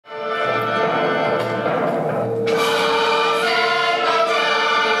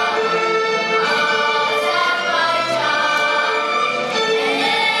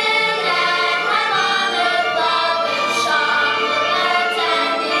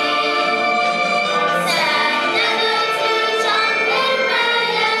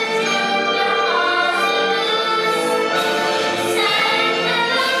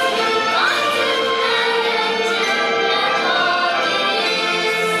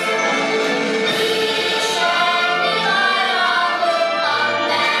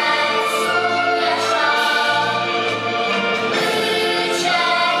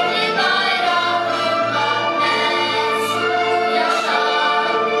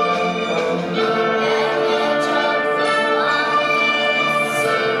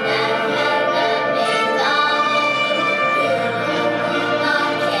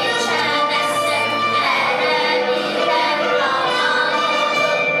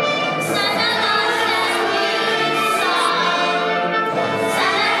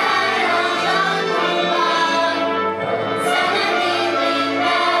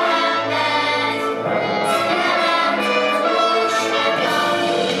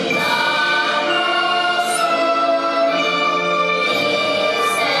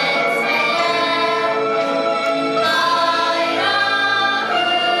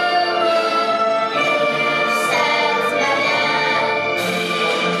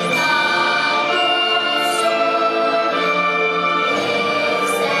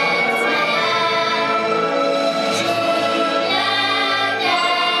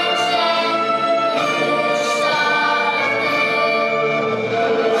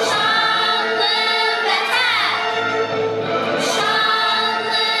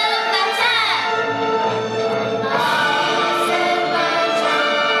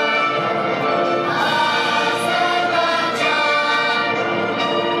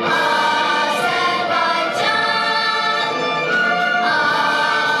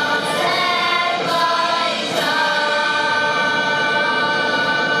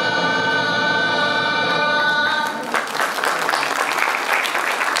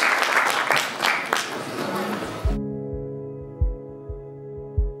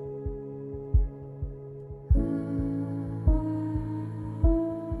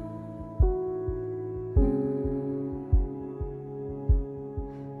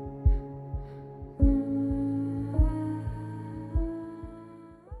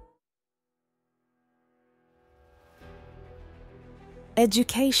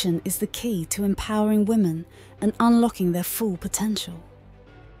Education is the key to empowering women and unlocking their full potential.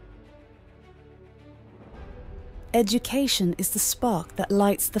 Education is the spark that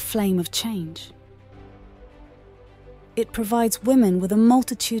lights the flame of change. It provides women with a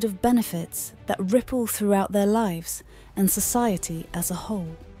multitude of benefits that ripple throughout their lives and society as a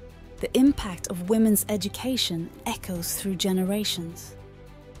whole. The impact of women's education echoes through generations.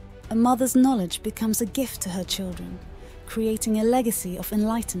 A mother's knowledge becomes a gift to her children, creating a legacy of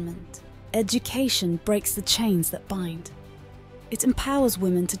enlightenment. Education breaks the chains that bind. It empowers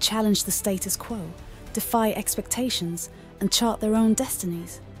women to challenge the status quo, defy expectations, and chart their own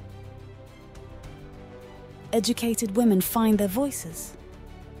destinies. Educated women find their voices.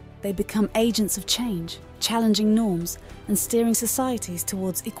 They become agents of change, challenging norms and steering societies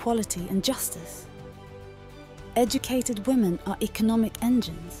towards equality and justice. Educated women are economic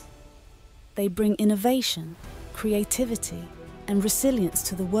engines. They bring innovation, creativity, and resilience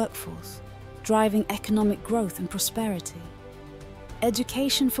to the workforce, driving economic growth and prosperity.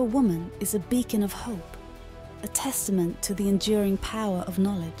 Education for women is a beacon of hope, a testament to the enduring power of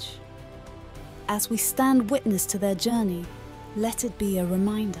knowledge. As we stand witness to their journey, let it be a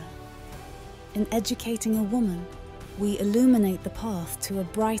reminder. In educating a woman, we illuminate the path to a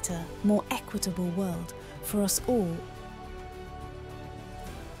brighter, more equitable world for us all,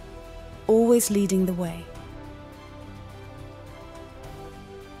 always leading the way.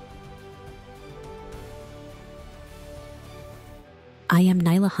 I am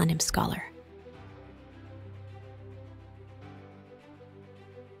Nailekhanim Scholar.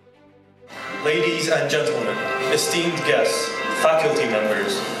 Ladies and gentlemen, esteemed guests, faculty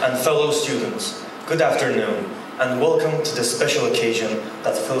members, and fellow students, good afternoon, and welcome to this special occasion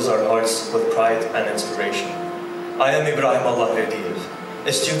that fills our hearts with pride and inspiration. I am Ibrahim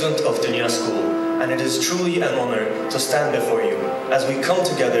a student of Dunya School, and it is truly an honor to stand before you as we come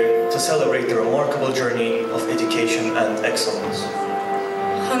together to celebrate the remarkable journey of education and excellence.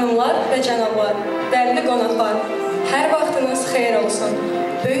 Hanımlar və cənablar, dəyərli qonaqlar, hər vaxtınız xeyir olsun.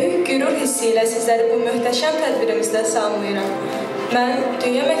 Böyük qürur hissi ilə sizləri bu möhtəşəm tədbirimizdə salamlayıram. Mən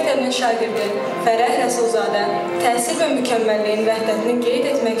Dünya Məktəbinin şagirdi Fərəh Rəsulzadə təhsil və mükəmməlliyin vəhdətini qeyd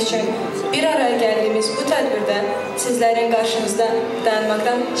etmək üçün bir araya gəldiyimiz bu tədbirdə sizlərin qarşınızda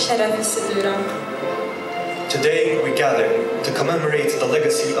dayanmaqdan şərəf hissi duyuram. Today we gather to commemorate the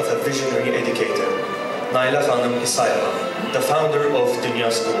legacy of a visionary educator, Nailekhanim Foundation, the founder of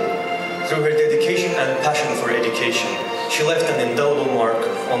Dunya School. Through her dedication and passion for education, she left an indelible mark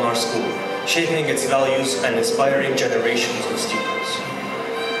on our school, shaping its values and inspiring generations of students.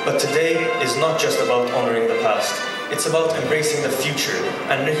 But today is not just about honoring the past, it's about embracing the future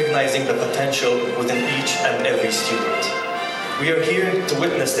and recognizing the potential within each and every student. We are here to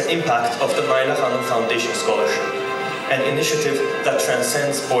witness the impact of the Nailekhanim Foundation Scholarship, an initiative that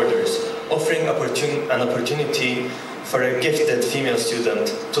transcends borders, offering an opportunity for a gifted female student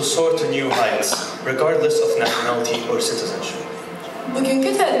to soar to new heights, regardless of nationality or citizenship.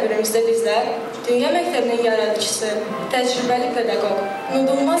 Bugünkü tədbirimizdə bizlər Dünya Məktəbinin yaradıcısı, təcrübəli pedaqoq,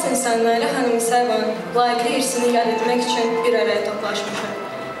 unudulmaz insan Nailekhanim Foundation layiqli irsini yad etmək üçün bir araya toplaşmışıq.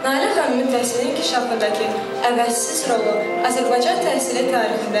 Nailekhanımın təhsilin inkişafındakı əvəzsiz rolu Azərbaycan təhsili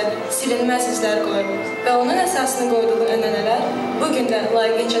tarixində silinməz izlər qoyub və onun əsasını qoyduğu ənənələr bugün də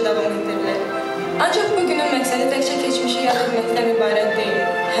layiqincə davam etdirilir. Ancaq bugünün məqsədi təkcə keçmişi yad etməkdən ibarət deyil,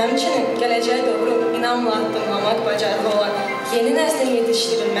 həmçinin gələcəyə doğru inamla addımlamaq bacarığı olan yeni nəslin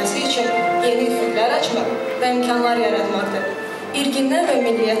yetişdirilməsi üçün yeni üfüqlər açmaq və imkanlar yaratmaqdır. İrqindən və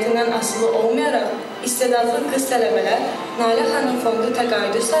milliyyətindən asılı olmayaraq, istedadlı qız tələbələr Nailekhanim Fondu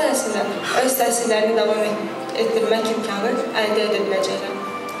təqaüdü sayəsində öz təhsillərini davam etdirmək imkanı əldə edə biləcəklər.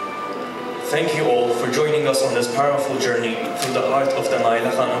 Thank you all for joining us on this powerful journey through the heart of the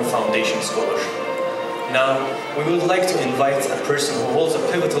Nailekhanim Foundation Scholarship. Now, we would like to invite a person who holds a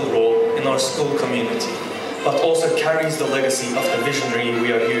pivotal role in our school community, but also carries the legacy of the visionary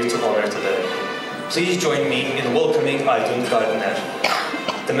we are here to honor today. Please join me in welcoming Aydın Gardiner,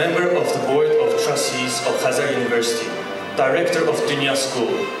 the member of the Board of Trustees of Khazar University, Director of Dunya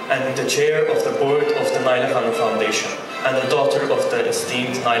School, and the Chair of the Board of the Nailekhanim Foundation, and the daughter of the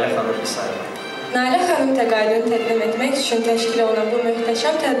esteemed Nailekhanim Foundation. Nailekhanim təqaüdünü təqdim etmək üçün təşkil olunan bu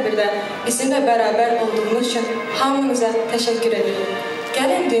möhtəşəm tədbirdə bizimlə bərabər olduğunuz üçün hamınıza təşəkkür edirik.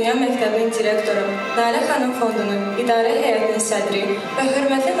 Gəlin Dünya Məktəbinin direktoru, Nailekhanim Fondunun idarə heyətinin sədri və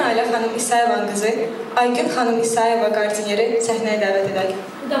hörmətli Nailekhanim İsayevan qızı Aygün xanım İsayeva Gardineri səhnəyə dəvət edək.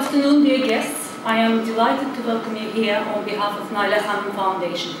 Good afternoon, dear guests. I am delighted to welcome you here on behalf of Nailekhanim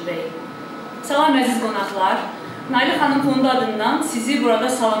Foundation today. Salam əziz qonaqlar. Nailekhanim Fondu adından sizi burada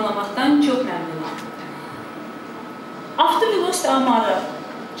salamlamaktan çok memnunum. After we lost lost our mother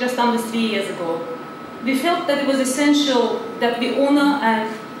just under 3 years ago, we felt that it was essential that we honor and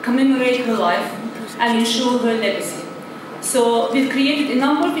commemorate her life and ensure her legacy. So we've created a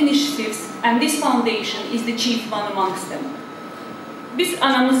number of initiatives, and this foundation is the chief one amongst them. Biz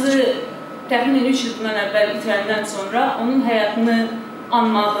anamızı təxminən 3 il bundan əvvəl itirəndən sonra onun həyatını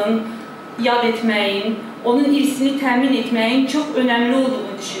anmağın, yad etməyin, onun irsini təmin etməyin çox önəmli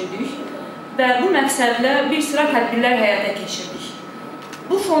olduğunu düşündük və bu məqsədlə bir sıra tədbirlər həyata keçirdik.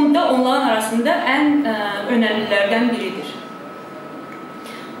 Bu fonda onların arasında ən önəmlilərdən biridir.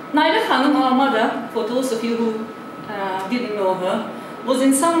 Nailekh xanım Almada, for those of you who didn't know her, was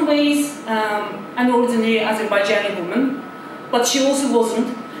in some ways an ordinary Azerbaijani woman, but she also wasn't,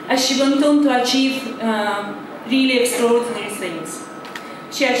 as she went on to achieve really extraordinary things.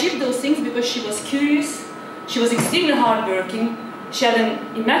 She achieved those things because she was curious, she was extremely hardworking, she had an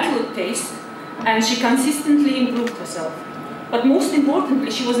immaculate taste, and she consistently improved herself. But most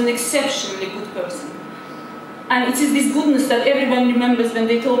importantly, she was an exceptionally good person. And it is this goodness that everyone remembers when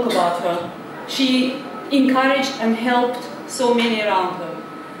they talk about her. She encouraged and helped so many around her.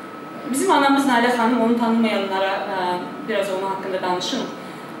 Bizim anamız Nailekh xanım, onu tanımayanlara biraz onun hakkında danışın.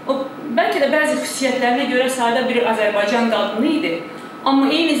 O, belki de bəzi xüsusiyyətlərinə görə sadə bir Azərbaycan qadını idi, amma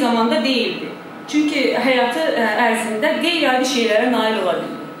eyni zamanda değildi. Çünki həyatı ərzində qeyri-adi şeylərə nail ola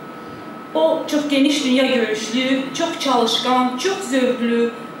bildi. O, çox geniş dünya görüşlü, çox çalışkan, çox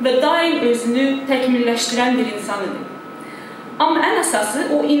zövqlü və daim özünü təkmilləşdirən bir insan idi. Amma ən əsası,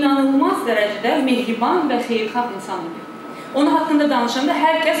 o inanılmaz dərəcədə mehriban və xeyirxah insan idi. Onun haqqında danışanda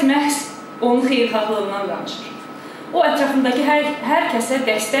hər kəs məhz onun xeyirxahlığından danışır. O, ətrafındakı hər kəsə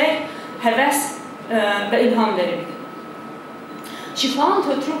dəstək, həvəs və ilham verirdi. She found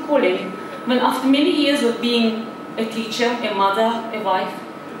her true calling when after many years of being a teacher, a mother, a wife,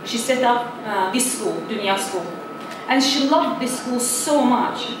 she set up this school, Dünya School. And she loved this school so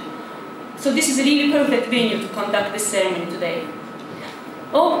much. So this is a really perfect venue to conduct this ceremony today.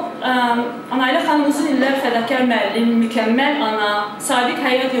 O, Nailekh xanım uzun illər fədakar müəllim, mükəmməl ana, sadiq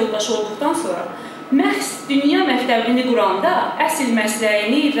həyat yoldaşı olduqdan sonra məhz dünya məktəbini quranda əsl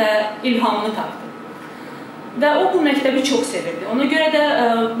məsləyini və ilhamını tapdı. Və o, bu məktəbi çox sevirdi. Ona görə də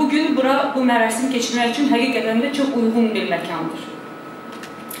bugün bura bu mərasim keçirmək üçün həqiqətən də çox uyğun bir məkandır.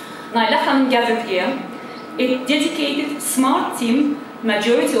 Nailekh xanım gathered here a dedicated, smart team,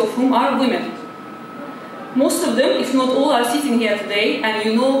 majority of whom are women. Most of them, if not all, are sitting here today, and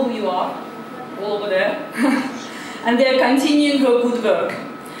you know who you are, all over there, and they are continuing her good work.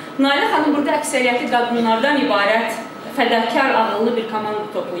 Nailekh xanım burada əksəriyyəti qadınlardan ibarət fədakar, ağıllı bir komanda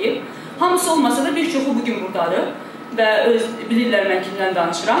toplayıb. Hamısı olmasa da bir çoxu bugün buradadır və bilirlər mən kimdən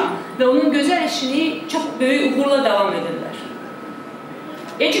danışıram və onun gözəl işini çox böyük uğurla davam edirlər.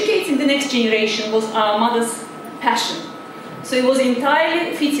 Educating the next generation was our mother's passion. So it was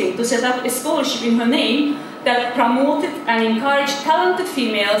entirely fitting to set up a scholarship in her name that promoted and encouraged talented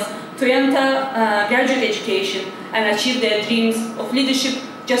females to enter graduate education and achieve their dreams of leadership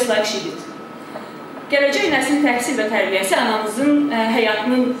just like she did. Gələcək nəslin təhsil və tərbiyəsi anamızın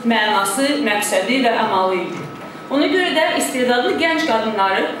həyatının mənası, məqsədi və əmalı idi. Ona görə də istedadlı gənc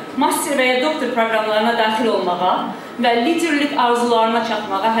qadınları master və ya doktor proqramlarına daxil olmağa və liderlik arzularına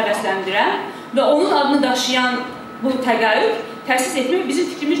çatmağa həvəsləndirən və onun adını daşıyan bu təqaüd təsis etmək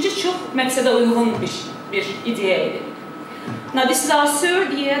bizim fikrimizcə çox məqsədə uyğun bir ideya idi. Now, this is our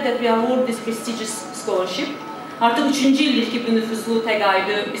third year that we award this prestigious scholarship. Artıq 3-cü ildir ki, bu nüfuzlu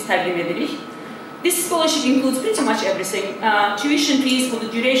təqaüdü biz təqdim edirik. This scholarship includes pretty much everything. Tuition fees for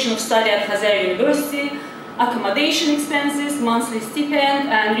the duration of study at Khazar University, accommodation expenses, monthly stipend,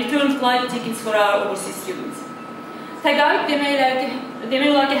 and return flight tickets for our overseas students. Təqaüd demək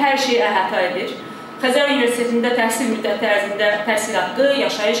olar ki, hər şeyi əhatə edir. Khazar Universitetində təhsil müddəti ərzində təhsil haqqı,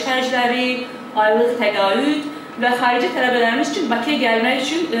 yaşayış xərcləri, aylıq təqaüd və xarici tələbələrimiz üçün Bakıya gəlmək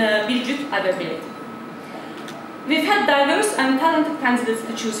üçün bir cüt ədəb bileti. We've had diverse and talented candidates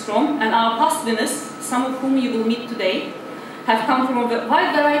to choose from, and our past winners, some of whom you will meet today, have come from a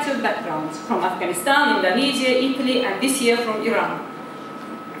wide variety of backgrounds, from Afghanistan, Indonesia, Italy, and this year from Iran.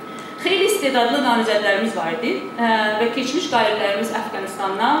 Xeyli istedadlı namizədlərimiz var idi və keçmiş qaliblərimiz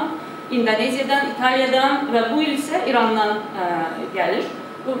Afganistandan, Indoneziyadan, İtalyadan və bu il isə İrandan gəlir.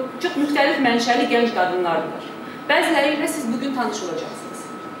 Bu, çox müxtəlif mənşəli gənc qadınlardır. Bəziləri ilə siz bugün tanış olacaqsınız.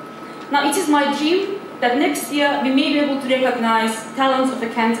 Now, it is my dream that next year we may be able to recognize talents of a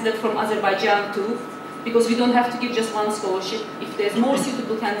candidate from Azerbaijan too, because we don't have to give just one scholarship. If there's more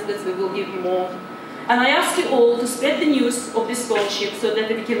suitable candidates, we will give more. And I ask you all to spread the news of this scholarship so that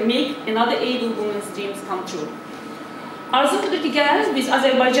we can make another able woman's dreams come true. Arzu budur ki, gəliniz biz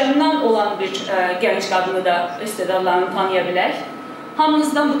Azərbaycandan olan bir gənc qadını da istedadlarını tanıya bilək.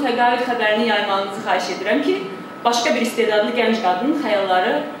 Hamınızdan bu təqaüd xəbərini yaymanızı xahiş edirəm ki, başqa bir istedadlı gənc qadının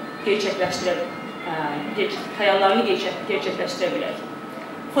xəyallarını gerçəkləşdirə bilək.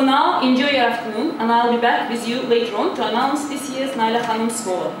 For now, enjoy your afternoon, and I'll be back with you later on to announce this year's Nailekhanim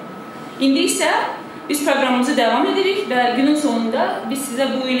Scholar. İndi isə biz proqramımızı devam edirik və günün sonunda biz sizə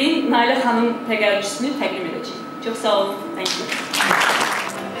bu ilin Nailekhanim təqaüdçüsünü təqdim edəcəyik. Çox sağ olun. Thank you.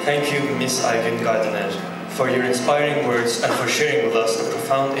 Thank you, Ms. Aygün Gardiner, for your inspiring words and for sharing with us the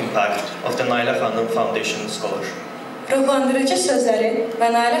profound impact of the Nailekhanim Foundation Scholarship. Ruhlandırıcı sözləri və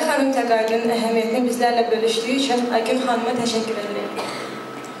Nailekhanim təqaüdünün əhəmiyyətini bizlərlə bölüşdüyü üçün Aygün xanıma təşəkkür edirik.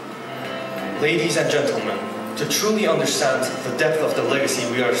 Ladies and gentlemen, to truly understand the depth of the legacy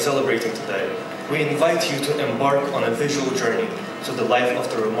we are celebrating today, we invite you to embark on a visual journey to the life of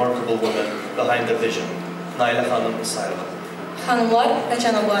the remarkable woman behind the vision, Nailekhanim Foundation. Xanımlar və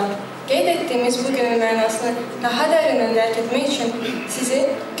cənablar, qeyd etdiyimiz bu günün mənasını daha dərindən dərk etmək üçün sizi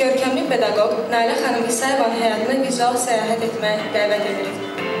görkəmli pedaqoq Nailekhanim Foundation həyatına vizual səyahət etməyə dəvət edirik.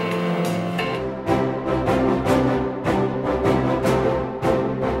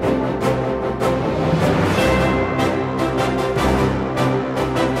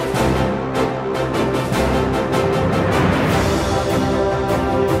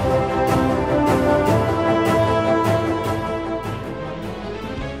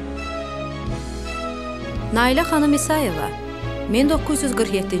 Nailekhanim İsayeva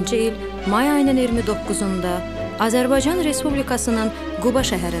 1947-ci il may ayının 29-unda Azərbaycan Respublikasının Quba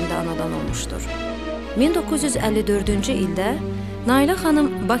şəhərində anadan olmuşdur. 1954-cü ildə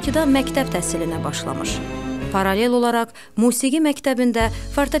Nailekhanim Bakıda məktəb təhsilinə başlamış. Paralel olaraq musiqi məktəbində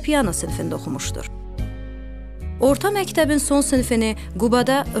fortepiano sinfində oxumuşdur. Orta məktəbin son sinfini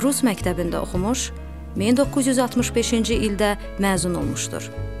Qubada Rus məktəbində oxumuş, 1965-ci ildə məzun olmuşdur.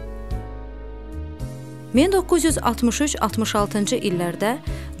 1963-66-cı illərdə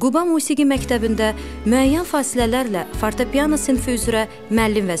Quba Musiqi Məktəbində müəyyən fasilələrlə fortepiano sinfi üzrə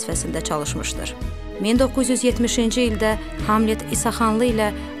müəllim vəzifəsində çalışmışdır. 1970-ci ildə Hamlet İsaxanlı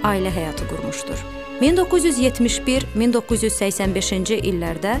ilə ailə həyatı qurmuşdur. 1971-1985-ci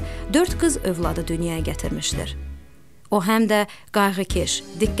illərdə 4 qız övladı dünyaya gətirmişdir. O həm də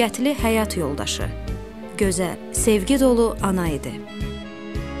qayğıkeş, diqqətli həyat yoldaşı, gözəl, sevgi dolu ana idi.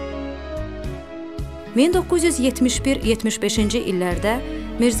 1971-75-ci illərdə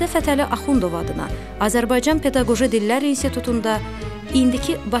Mirzə Fətəli Axundov adına Azərbaycan Pedaqoji Dillər İnstitutunda,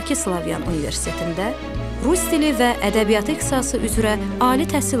 indiki Bakı Slavyan Universitetində Rus dili və ədəbiyyatı ixtisası üzrə ali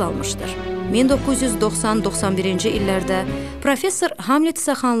təhsil almışdır. 1990-91-ci illərdə professor Hamlet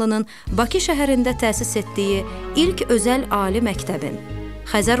İsaxanlının Bakı şəhərində təsis etdiyi ilk özəl ali məktəbin,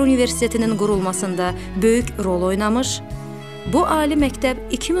 Xəzər Universitetinin qurulmasında böyük rol oynamış. Bu ali məktəb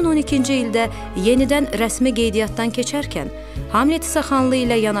 2012-ci ildə yenidən rəsmi qeydiyyatdan keçərkən Hamlet İsaxanlı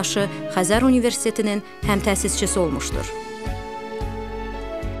ilə yanaşı Xəzər Universitetinin həmtəsisçisi olmuşdur.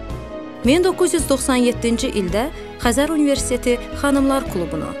 1997-ci ildə Xəzər Universiteti Xanımlar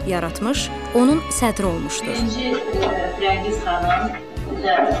Klubunu yaratmış, onun sədri olmuşdur. Birinci Rəngiz xanım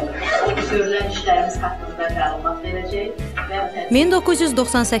görülən işlərimiz haqqında məlumat verəcək.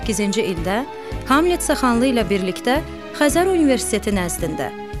 1998-ci ildə Hamlet İsaxanlı ilə birlikdə Xəzər Universiteti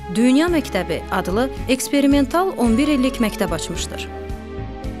nəzdində Dünya Məktəbi adlı eksperimental 11 illik məktəb açmışdır.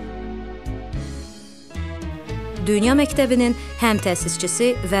 Dünya Məktəbinin həm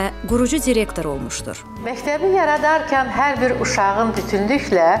təsisçisi və qurucu direktor olmuşdur. Məktəbi yaradarkən hər bir uşağın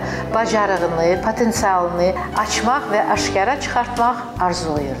bütünlüklə bacarığını, potensialını açmaq və aşkara çıxartmaq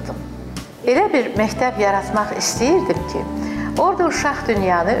arzulayırdım. Elə bir məktəb yaratmaq istəyirdim ki, orada uşaq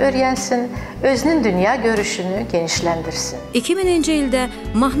dünyanı öyrənsin, özünün dünya görüşünü genişləndirsin. 2000-ci ildə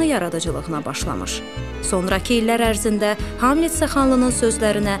mahnı yaradıcılığına başlamış. Sonrakı illər ərzində Hamlet İsaxanlının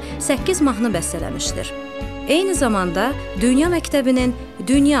sözlərinə 8 mahnı bəstələmişdir. Eyni zamanda Dünya Məktəbinin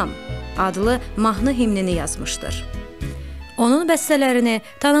Dünyam adlı mahnı himnini yazmışdır. Onun bəstələrini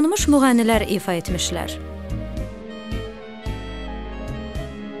tanınmış müğənnilər ifa etmişlər.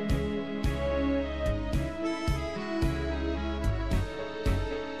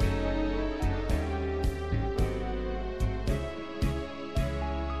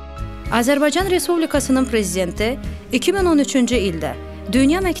 Azərbaycan Respublikasının prezidenti 2013-cü ildə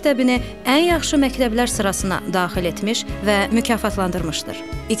Dünya Məktəbini ən yaxşı məktəblər sırasına daxil etmiş və mükafatlandırmışdır.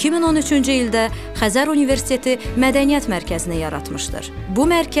 2013-cü ildə Xəzər Universiteti Mədəniyyət Mərkəzini yaratmışdır. Bu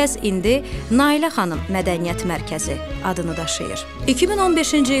mərkəz indi Nailekhanim Mədəniyyət Mərkəzi adını daşıyır.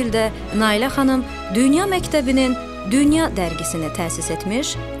 2015-ci ildə Nailekhanim Dünya Məktəbinin Dünya dərgisini təsis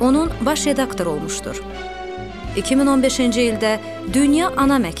etmiş, onun baş redaktoru olmuşdur. 2015-ci ildə Dünya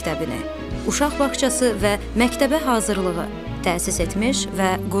Ana Məktəbini, uşaq bağçası və məktəbə hazırlığı təsis etmiş və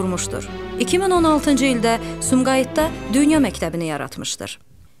qurmuşdur. 2016-cı ildə Sumqayıtda Dünya Məktəbini yaratmışdır.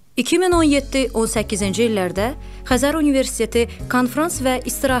 2017-18-ci illərdə Xəzər Universiteti Konfrans və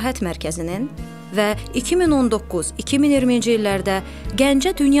İstirahət Mərkəzinin və 2019-2020-ci illərdə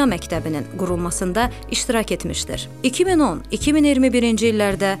Gəncə Dünya Məktəbinin qurulmasında iştirak etmişdir. 2010-2021-ci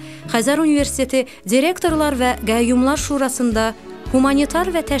illərdə Xəzər Universiteti Direktorlar və Qəyyumlar Şurasında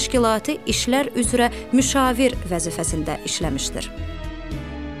humanitar və təşkilati işlər üzrə müşavir vəzifəsində işləmişdir.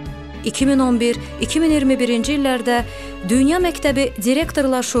 2011-2021-ci illərdə Dünya Məktəbi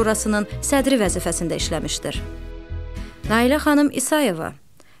Direktorlar Şurasının sədri vəzifəsində işləmişdir. Nailəkhanim İsayeva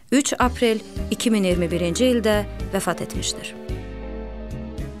 3 aprel 2021-ci ildə vəfat etmişdir.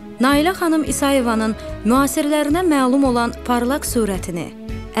 Nailəkhanim İsayevanın müasirlərinə məlum olan parlaq surətini,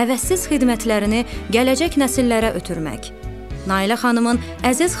 əvəzsiz xidmətlərini gələcək nəsillərə ötürmək, Nailəkhanımın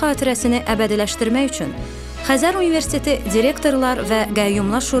əziz xatirəsini əbədiləşdirmək üçün Xəzər Universiteti Direktorlar və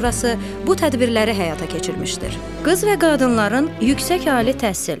Qəyyumlar Şurası bu tədbirləri həyata keçirmişdir. Qız və qadınların yüksək ali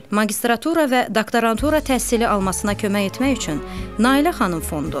təhsil, magistratura və doktorantura təhsili almasına kömək etmək üçün Nailekhanim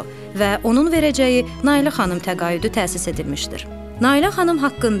Fondu və onun verəcəyi Nailekhanim təqaüdü təsis edilmişdir. Nailekhanim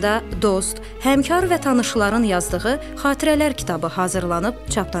haqqında dost, həmkar və tanışların yazdığı xatirələr kitabı hazırlanıb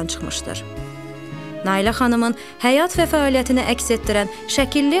çapdan çıxmışdır. Nailəkhanımın həyat və fəaliyyətini əks etdirən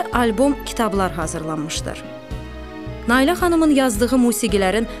şəkilli albom kitablar hazırlanmışdır. Nailəkhanımın yazdığı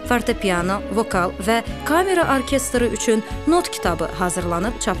musiqilərin fortepiano, vokal və kamera orkestri üçün not kitabı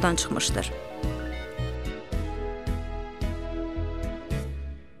hazırlanıb çapdan çıxmışdır.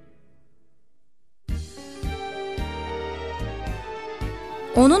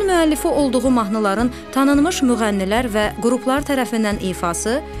 Onun müəllifi olduğu mahnıların tanınmış müğənnilər və qruplar tərəfindən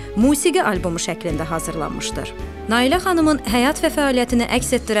ifası musiqi albomu şəklində hazırlanmışdır. Nailəkhanımın həyat və fəaliyyətini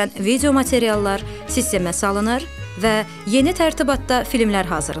əks etdirən video materiallar sistemə salınır və yeni tərtibatda filmlər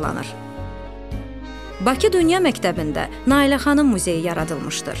hazırlanır. Bakı Dünya Məktəbində Nailəkhanim muzeyi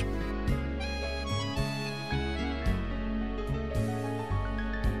yaradılmışdır.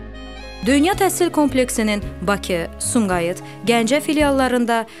 Dünya Təhsil Kompleksinin Bakı, Sumqayıt, Gəncə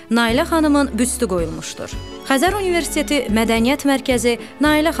filiallarında Nailəkhanımın büstü qoyulmuşdur. Xəzər Universiteti Mədəniyyət Mərkəzi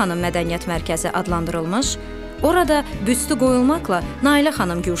Nailəkhanim Mədəniyyət Mərkəzi adlandırılmış, orada büstü qoyulmaqla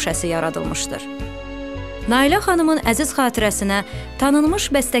Nailəkhanim güşəsi yaradılmışdır. Nailəkhanımın əziz xatirəsinə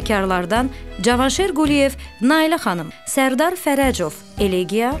tanınmış bəstəkarlardan Cavanşir Quliyev, Nailəkhanim, Sərdar Fərəcov,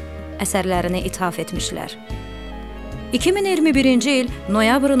 Elegiya əsərlərini ithaf etmişlər. 2021-ci il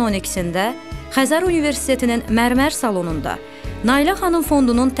noyabrın 12-sində Xəzər Universitetinin Mərmər salonunda Nailəkhanim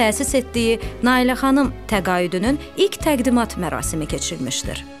Fondunun təsis etdiyi Nailəkhanim təqaüdünün ilk təqdimat mərasimi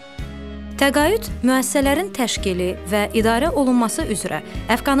keçirilmişdir. Təqaüd müəssisələrin təşkili və idarə olunması üzrə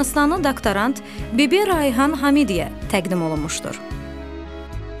Əfqanistanlı doktorant Bibi Rayhan Hamidiyə təqdim olunmuşdur.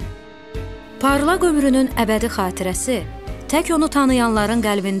 Parlaq ömrünün əbədi xatirəsi tək onu tanıyanların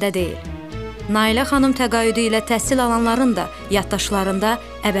qəlbində deyil, Nailəkhanim təqaüdü ilə təhsil alanların da yaddaşlarında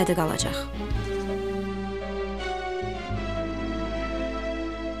əbədi qalacaq.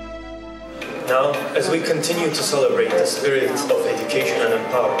 Now, as we continue to celebrate the spirit of education and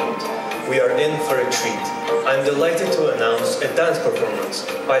empowerment, we are in for a treat. I am delighted to announce a dance performance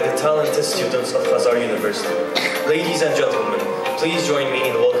by the talented students of Xəzər University. Ladies and gentlemen, please join me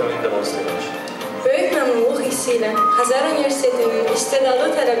in welcoming them on stage. Böyük məmnunluq hissi ilə Xəzər Universitetinin istedadlı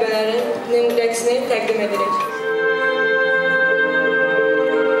tələbələrinin rəqsini təqdim edirik.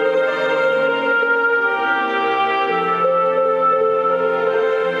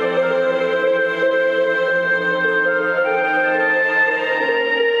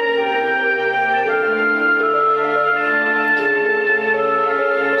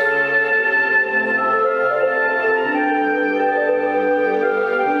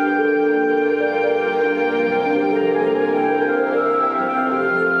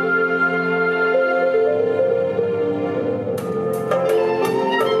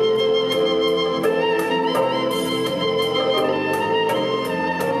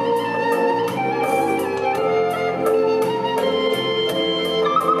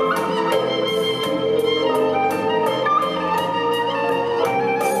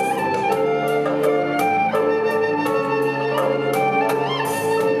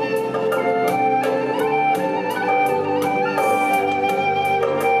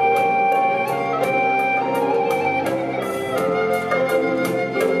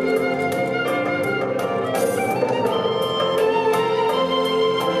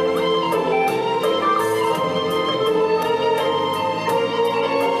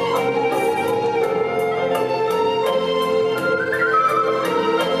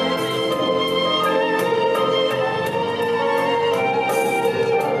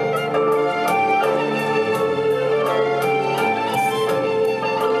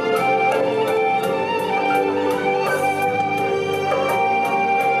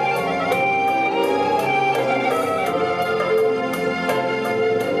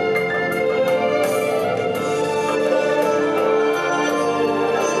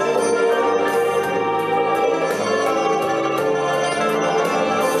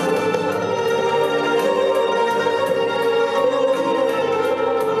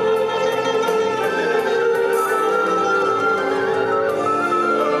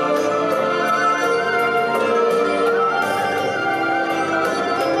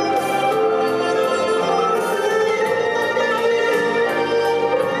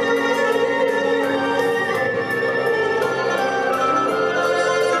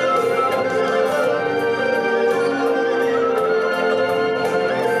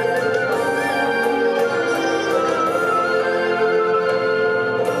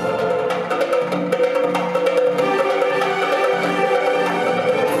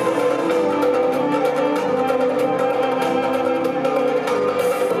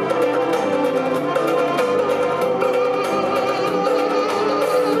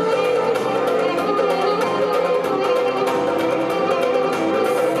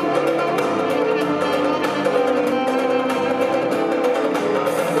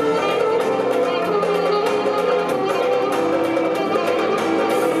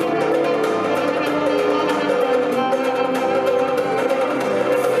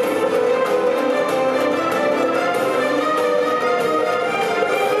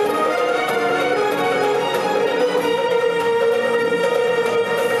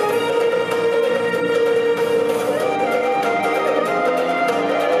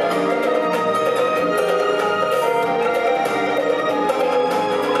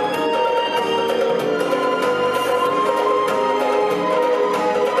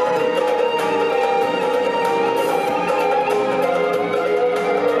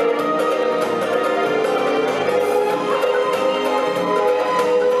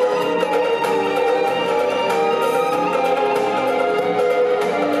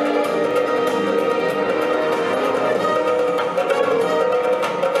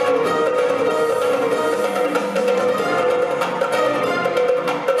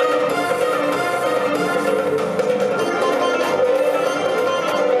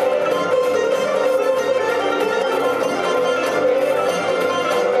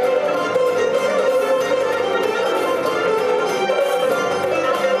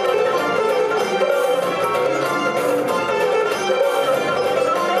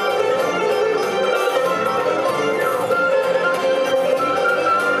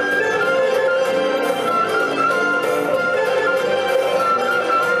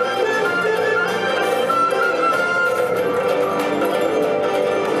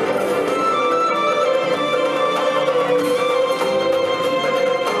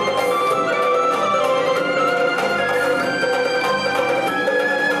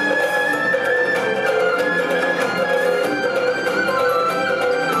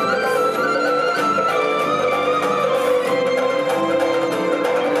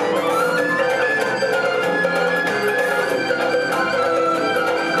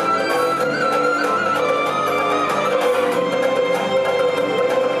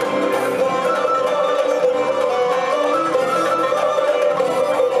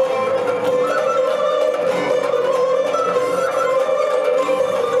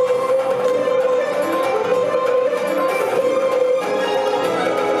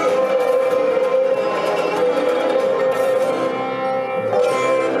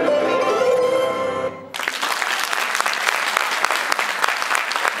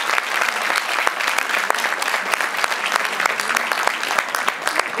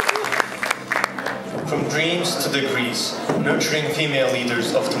 Nurturing Female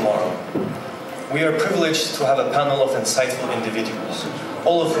Leaders of Tomorrow. We are privileged to have a panel of insightful individuals,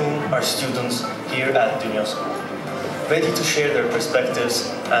 all of whom are students here at Dünya School, ready to share their perspectives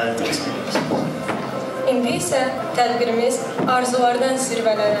and experiences. İndi isə tədbirimiz arzulardan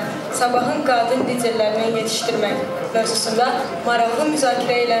zirvələrə, sabahın qadın liderlərini yetişdirmək mövzusunda maraqlı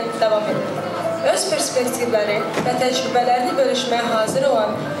müzakirə ilə davam edir. Öz perspektivləri və təcrübələrini bölüşməyə hazır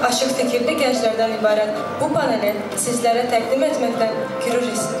olan açıq fikirli gənclərdən ibarət bu paneli sizlərə təqdim etməkdən qürur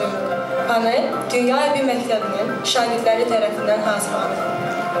hissi duyuruq. Panel Dünya Evi Məktəbinin şagirdləri tərəfindən hazırlanır.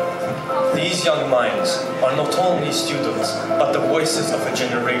 These young minds are not only students, but the voices of a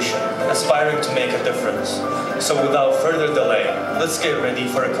generation aspiring to make a difference. So without further delay, let's get ready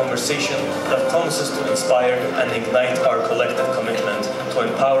for a conversation that promises to inspire and ignite our collective commitment to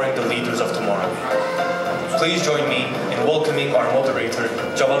empowering the leaders of tomorrow. Please join me in welcoming our moderator,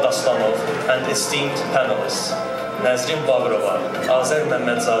 Cavad Aslanov, and esteemed panelists, Nailekhanim Bahrami, Azer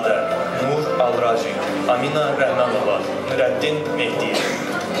Mehmetzadə, Nur Alraji, Amina Rəhmanova, Nurəddin Mehdiyev.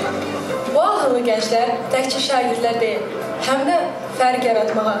 Bu ahıllı gənclər təkcə şagirdlər deyil, həm də fərq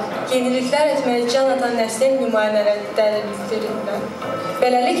yaratmağa, yeniliklər etməyə can atan nəslin nümayəndələri dəlilliklərindən.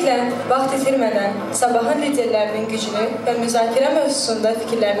 Beləliklə, vaxt itirmədən sabahın liderlərinin gücünü və müzakirə mövzusunda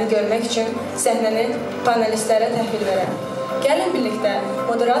fikirlərini görmək üçün səhnəni panelistlərə təhvil verək. Gəlin birlikdə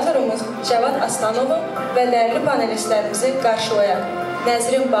moderatorumuz Cavad Aslanovu və dəyərli panelistlərimizi qarşılayaq.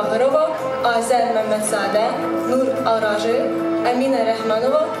 Nailekhanim Bahrami, Azer Mehmetzadə, Nur Alraji, Amina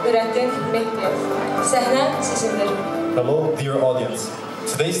Rəhmanova, Nurəddin Mehdiyev. Səhnə sizindir. Hello, dear audience.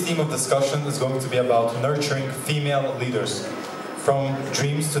 Today's theme of discussion is going to be about nurturing female leaders, from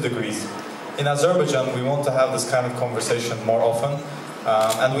dreams to degrees. In Azerbaijan, we want to have this kind of conversation more often,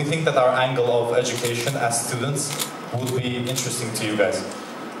 and we think that our angle of education as students would be interesting to you guys.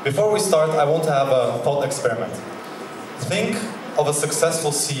 Before we start, I want to have a thought experiment. Think of a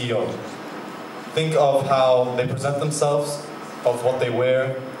successful CEO. Think of how they present themselves, of what they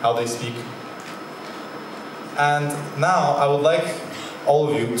wear, how they speak. And now I would like all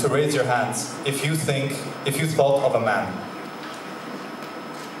of you to raise your hands if you thought of a man.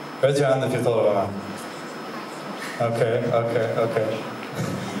 Raise your hand if you thought of a man.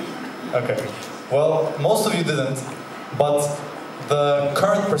 Okay. Well, most of you didn't, but the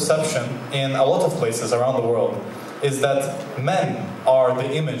current perception in a lot of places around the world is that men are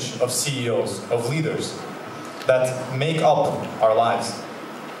the image of CEOs, of leaders, that make up our lives.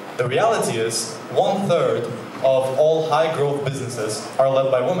 The reality is 1/3 of all high-growth businesses are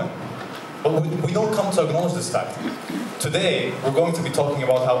led by women. But we don't come to acknowledge this fact. Today, we're going to be talking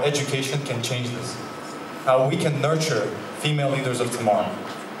about how education can change this, how we can nurture female leaders of tomorrow.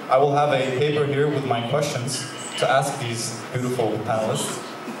 I will have a paper here with my questions to ask these beautiful panelists.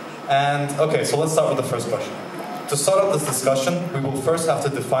 And okay, so let's start with the first question. To start off this discussion, we will first have to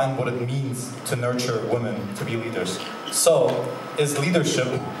define what it means to nurture women to be leaders. So, is leadership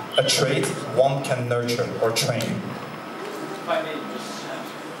a trait one can nurture or train? If I may just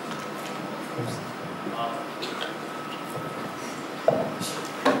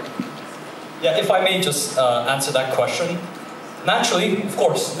if I may just answer that question. Naturally, of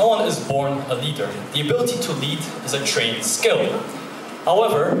course, no one is born a leader. The ability to lead is a trained skill.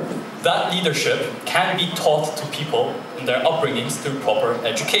 However, that leadership can be taught to people in their upbringings through proper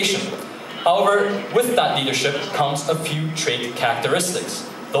education. However, with that leadership comes a few trait characteristics,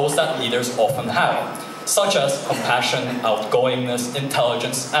 those that leaders often have, such as compassion, outgoingness,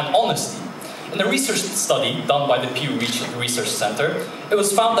 intelligence, and honesty. In a research study done by the Pew Research Center, it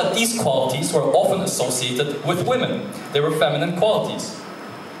was found that these qualities were often associated with women. They were feminine qualities.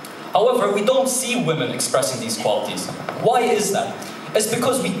 However, we don't see women expressing these qualities. Why is that? It's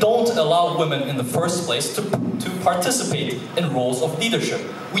because we don't allow women in the first place to participate in roles of leadership.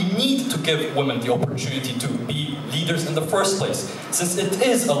 We need to give women the opportunity to be leaders in the first place, since it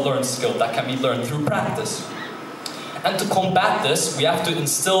is a learned skill that can be learned through practice. And to combat this, we have to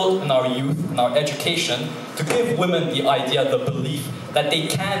instill in our youth, in our education, to give women the idea, the belief that they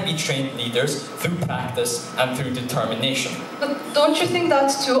can be trained leaders through practice and through determination. But don't you think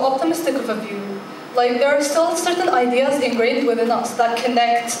that's too optimistic of a view? Like, there are still certain ideas ingrained within us that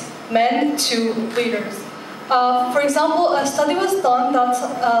connect men to leaders. For example, a study was done that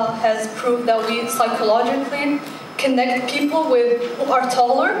has proved that we psychologically connect people who are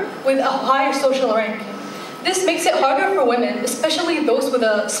taller with a higher social ranking. This makes it harder for women, especially those with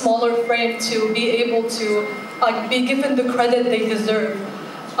a smaller frame, to be able to be given the credit they deserve.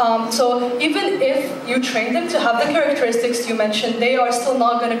 So even if you train them to have the characteristics you mentioned, they are still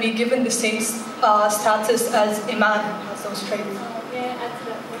not going to be given the same status as a man who has those traits.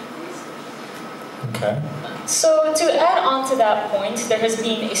 Okay. So to add on to that point, there has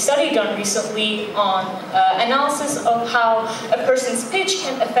been a study done recently on analysis of how a person's pitch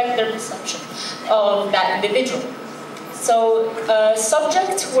can affect their perception of that individual. So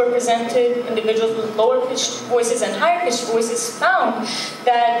subjects who were presented, individuals with lower pitched voices and higher pitched voices, found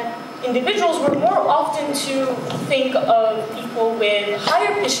that individuals were more often to think of people with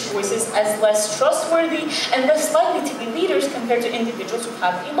higher pitched voices as less trustworthy and less likely to be leaders compared to individuals who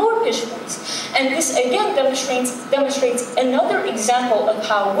have a lower pitched voice. And this again demonstrates another example of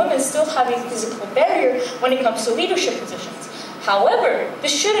how women still have a physical barrier when it comes to leadership positions. However,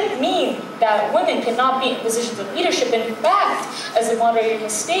 this shouldn't mean that women cannot be in positions of leadership. In fact, as the moderator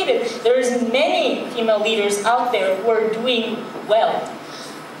has stated, there is many female leaders out there who are doing well.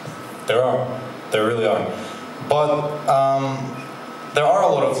 There really are. But there are a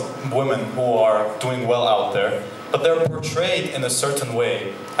lot of women who are doing well out there, but they're portrayed in a certain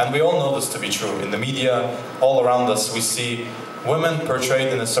way. And we all know this to be true. In the media, all around us, we see women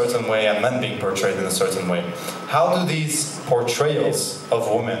portrayed in a certain way and men being portrayed in a certain way. How do these portrayals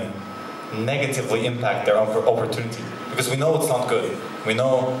of women negatively impact their opportunity? Because we know it's not good. We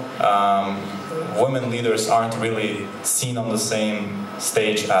know women leaders aren't really seen on the same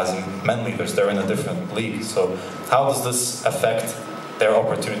stage as men leaders. They're in a different league. So how does this affect their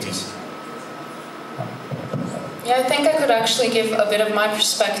opportunities? Yeah, I think I could actually give a bit of my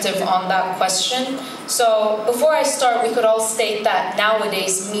perspective on that question. So before I start, we could all state that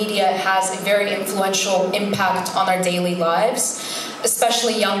nowadays media has a very influential impact on our daily lives,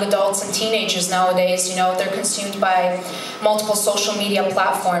 especially young adults and teenagers nowadays. You know, they're consumed by multiple social media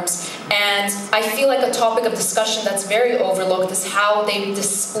platforms. And I feel like a topic of discussion that's very overlooked is how they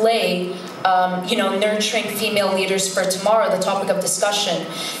display, nurturing female leaders for tomorrow, the topic of discussion.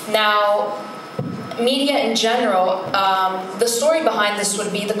 Now, media in general, the story behind this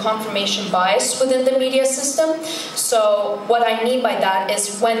would be the confirmation bias within the media system. So what I mean by that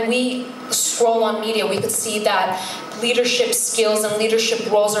is when we scroll on media, we could see that leadership skills and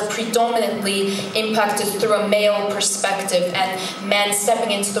leadership roles are predominantly impacted through a male perspective and men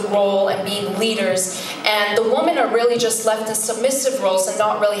stepping into the role and being leaders. And the women are really just left in submissive roles and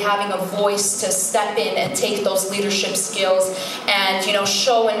not really having a voice to step in and take those leadership skills and,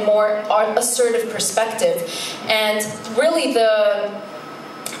 show a more assertive perspective. And really the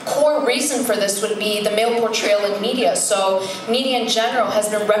core reason for this would be the male portrayal in media. So media in general has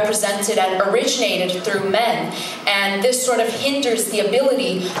been represented and originated through men, and this sort of hinders the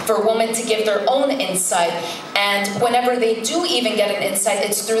ability for women to give their own insight. And whenever they do even get an insight,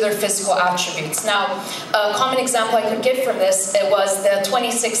 it's through their physical attributes. Now, a common example I could give from this, it was the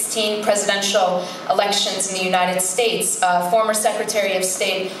 2016 presidential elections in the United States. Former Secretary of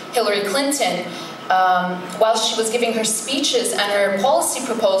State Hillary Clinton, while she was giving her speeches and her policy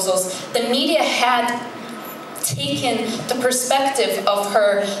proposals, the media had taken the perspective of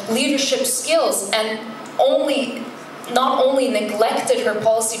her leadership skills and not only neglected her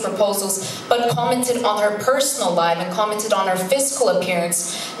policy proposals, but commented on her personal life and commented on her physical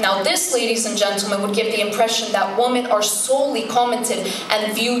appearance. Now this, ladies and gentlemen, would give the impression that women are solely commented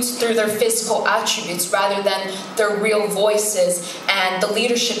and viewed through their physical attributes rather than their real voices and the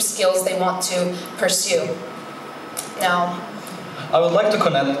leadership skills they want to pursue. Now, I would like to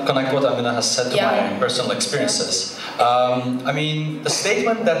connect what Amina has said to my personal experiences. The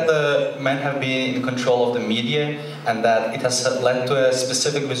statement that the men have been in control of the media and that it has led to a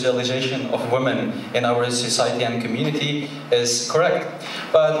specific visualization of women in our society and community is correct.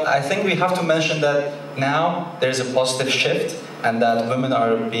 But I think we have to mention that now there's a positive shift and that women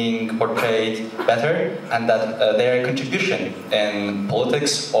are being portrayed better and that their contribution in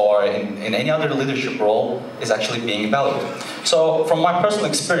politics or in any other leadership role is actually being valued. So from my personal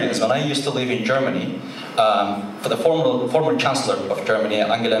experience, when I used to live in Germany, for the former Chancellor of Germany,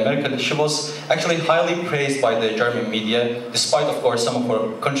 Angela Merkel, she was actually highly praised by the German media, despite, of course, some of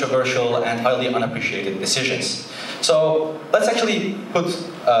her controversial and highly unappreciated decisions. So let's actually put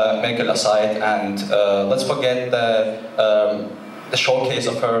Merkel aside and let's forget the showcase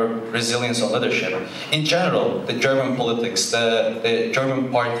of her resilience on leadership. In general, the German politics, the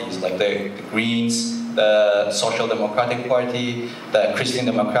German parties like the Greens, the Social Democratic Party, the Christian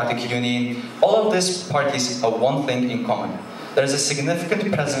Democratic Union, all of these parties have one thing in common. There is a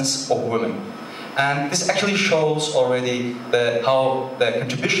significant presence of women. And this actually shows already how the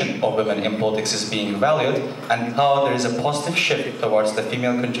contribution of women in politics is being valued and how there is a positive shift towards the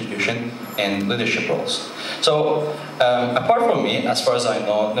female contribution in leadership roles. So, apart from me, as far as I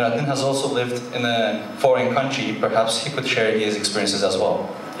know, Nailekhanim has also lived in a foreign country. Perhaps he could share his experiences as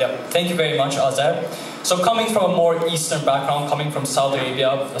well. Yeah, thank you very much, Azer. So coming from a more Eastern background, coming from Saudi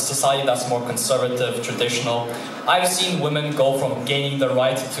Arabia, a society that's more conservative, traditional, I've seen women go from gaining the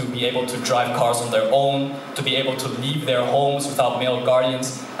right to be able to drive cars on their own, to be able to leave their homes without male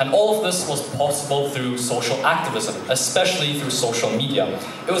guardians, and all of this was possible through social activism, especially through social media.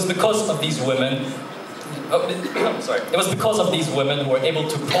 It was because of these women It was because of these women who were able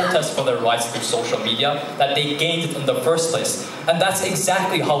to protest for their rights through social media that they gained it in the first place. And that's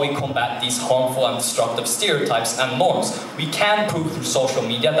exactly how we combat these harmful and destructive stereotypes and norms. We can prove through social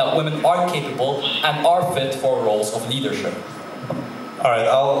media that women are capable and are fit for roles of leadership. All right,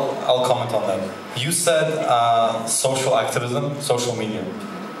 I'll comment on that. You said social activism, social media.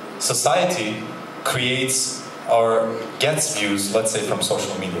 Society creates or gets views, let's say, from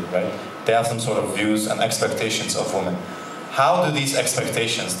social media, right? They have some sort of views and expectations of women. How do these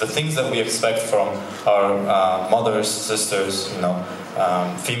expectations, the things that we expect from our mothers, sisters,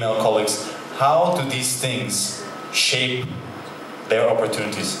 female colleagues, how do these things shape their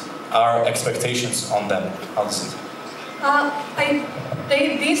opportunities, our expectations on them? How does it?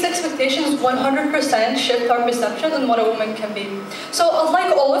 These expectations 100% shift our perception on what a woman can be. So I'd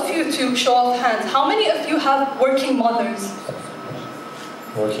like all of you to show of hands. How many of you have working mothers?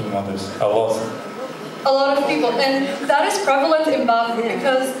 Working mothers, a lot. A lot of people, and that is prevalent in Baku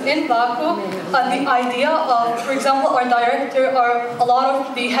because in Baku, the idea of, for example, our director or a lot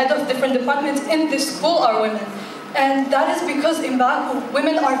of the head of different departments in this school are women. And that is because in Baku,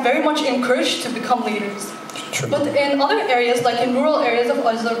 women are very much encouraged to become leaders. True. But in other areas, like in rural areas of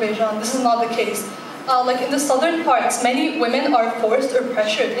Azerbaijan, this is not the case. Like in the southern parts, many women are forced or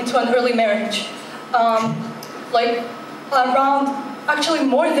pressured into an early marriage. Actually,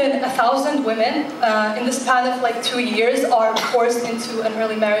 more than 1,000 women in the span of 2 years are forced into an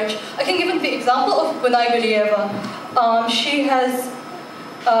early marriage. I can give you the example of Monireh Bahrami. She has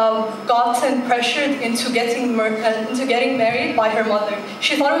gotten pressured into getting married by her mother.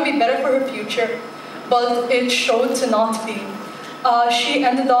 She thought it would be better for her future, but it showed to not be. She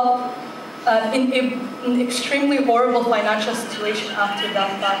ended up in an extremely horrible financial situation after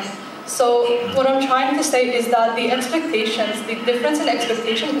that time. So what I'm trying to say is that the difference in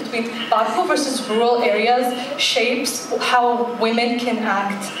expectations between Baku versus rural areas shapes how women can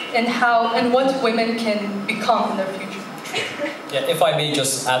act and what women can become in their future. Yeah, if I may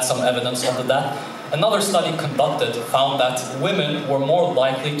just add some evidence onto that. Another study conducted found that women were more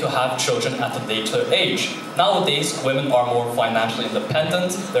likely to have children at a later age. Nowadays, women are more financially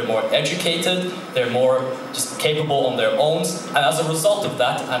independent, they're more educated, they're more just capable on their own. And as a result of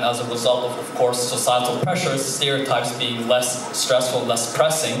that, and as a result of course, societal pressures, stereotypes being less stressful, less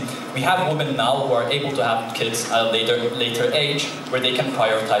pressing, we have women now who are able to have kids at a later age where they can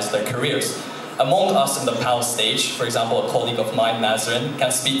prioritize their careers. Among us in the panel stage, for example, a colleague of mine, Nazrin,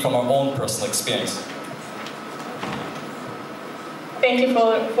 can speak from our own personal experience. Thank you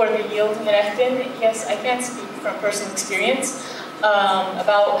for the yield, Nailekhanim. Yes, I can speak from personal experience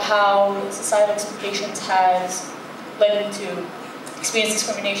about how societal expectations has led me to experience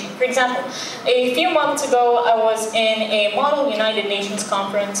discrimination. For example, a few months ago, I was in a Model United Nations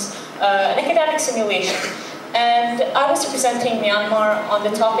conference, an academic simulation, and I was representing Myanmar on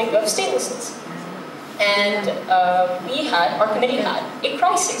the topic of statelessness. And our committee had a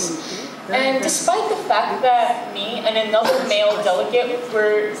crisis. And despite the fact that me and another male delegate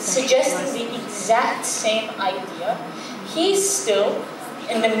were suggesting the exact same idea, he still,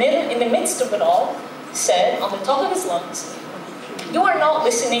 in the midst of it all, said on the top of his lungs, "You are not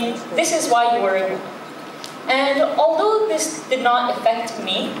listening, this is why you are a woman." And although this did not affect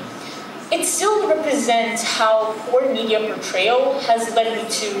me, it still represents how poor media portrayal has led me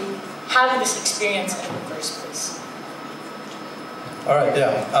to have this experience in the first place. All right,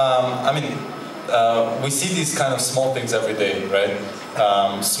 yeah. We see these kind of small things every day, right?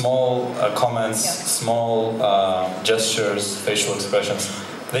 Small comments, small gestures, facial expressions.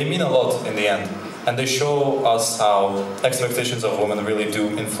 They mean a lot in the end. And they show us how expectations of women really do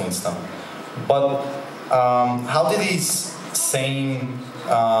influence them. But how do these same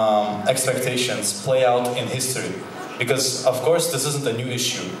expectations play out in history? Because, of course, this isn't a new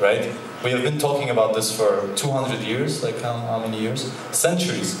issue, right? We have been talking about this for 200 years, like how many years?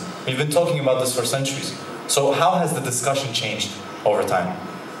 Centuries. We've been talking about this for centuries. So how has the discussion changed over time?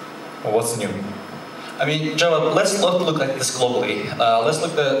 Well, what's new? Jawad, let's look at this globally.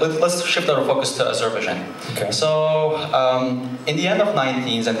 Let's shift our focus to Azerbaijan. Okay. So, in the end of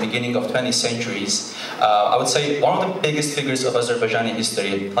 19th and beginning of 20th centuries, I would say one of the biggest figures of Azerbaijani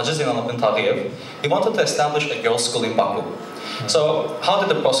history, Nailekhanim bin Taghiyev, he wanted to establish a girls' school in Baku. So, how did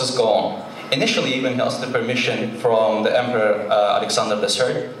the process go on? Initially, when he asked the permission from the Emperor Alexander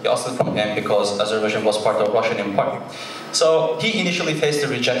III, he asked it from him because Azerbaijan was part of Russian Empire. So he initially faced the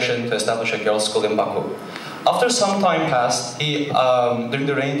rejection to establish a girls' school in Baku. After some time passed, during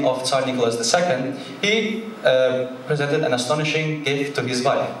the reign of Tsar Nicholas II, he presented an astonishing gift to his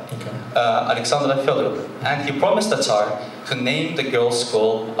wife, Alexandra Fyodorova, and he promised the Tsar to name the girls'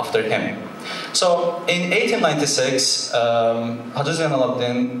 school after him. So in 1896, Hacı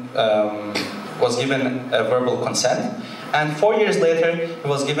Zeynalabdin was given a verbal consent, and 4 years later, he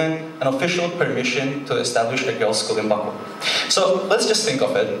was given an official permission to establish a girls' school in Baku. So let's just think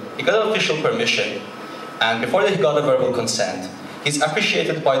of it. He got an official permission, and before that he got a verbal consent. He's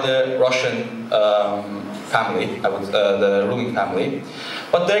appreciated by the Russian family, the ruling family,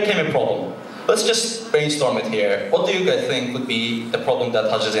 but there came a problem. Let's just brainstorm it here. What do you guys think would be the problem that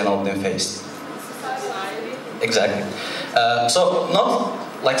Hacı Zeynalabdin faced? Exactly. So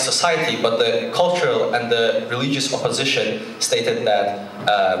not like society, but the cultural and the religious opposition stated that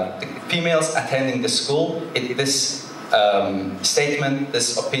the females attending the school, this statement,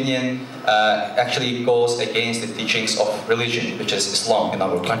 this opinion actually goes against the teachings of religion, which is Islam in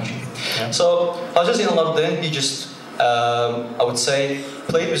our country. Yeah. So Hacı Zeynalabdin, he just, I would say,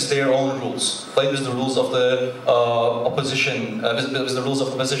 played with their own rules, played with the rules of the opposition, with the rules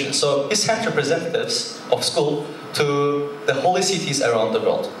of opposition. So he sent representatives of school to the holy cities around the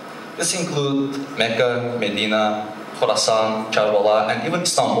world. This include Mecca, Medina, Khorasan, Karbala, and even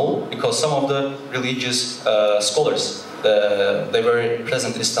Istanbul, because some of the religious scholars, they were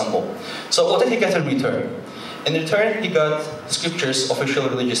present in Istanbul. So what did he get in return? In return, he got scriptures, official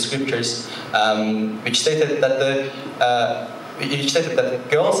religious scriptures, which stated that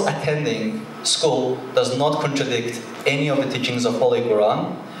girls attending school does not contradict any of the teachings of Holy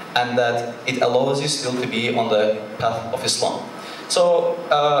Quran, and that it allows you still to be on the path of Islam. So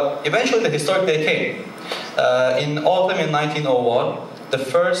eventually the historic day came. In autumn in 1901, the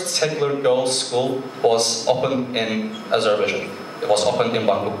first secular girls' school was opened in Azerbaijan. It was opened in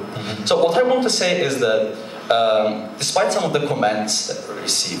Baku. So what I want to say is that despite some of the comments that were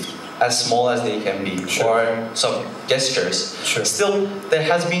received, as small as they can be, or some gestures, still there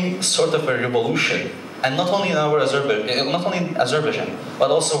has been sort of a revolution, and not only in Azerbaijan, but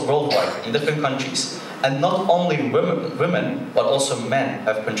also worldwide in different countries. And not only women, but also men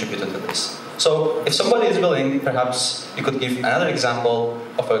have contributed to this. So if somebody is willing, perhaps you could give another example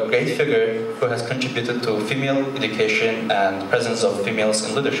of a great figure who has contributed to female education and presence of females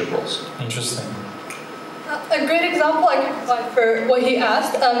in leadership roles. Interesting. A great example I can provide for what he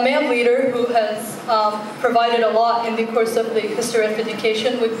asked, a male leader who has provided a lot in the course of the history of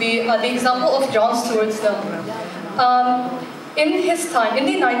education would be the example of John Stuart Mill. In his time, in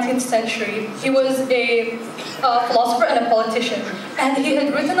the 19th century, he was a philosopher and a politician, and he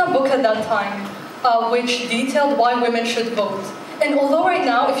had written a book at that time which detailed why women should vote. And although right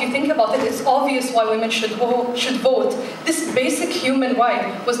now, if you think about it, it's obvious why women should vote, this basic human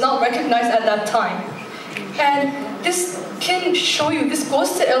right was not recognized at that time. And this can show you, this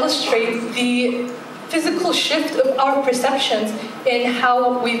goes to illustrate the physical shift of our perceptions in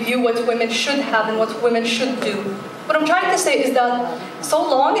how we view what women should have and what women should do. What I'm trying to say is that so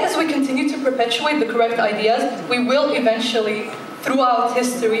long as we continue to perpetuate the correct ideas, we will eventually, throughout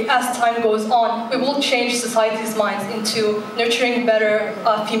history, as time goes on, we will change society's minds into nurturing better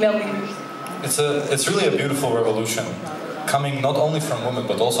female leaders. It's really a beautiful revolution, coming not only from women,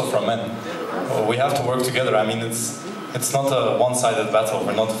 but also from men. We have to work together. I mean, it's not a one-sided battle.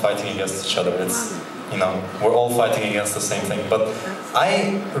 We're not fighting against each other. It's, we're all fighting against the same thing. But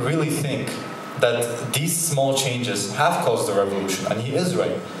I really think that these small changes have caused a revolution, and he is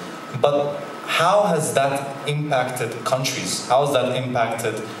right. But how has that impacted countries? How has that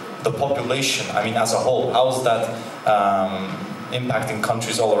impacted the population, I mean, as a whole? How is that impacting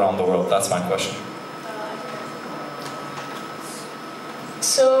countries all around the world? That's my question.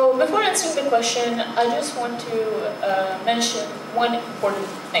 So before answering the question, I just want to mention one important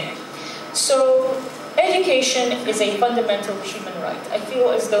thing. So education is a fundamental human right. I feel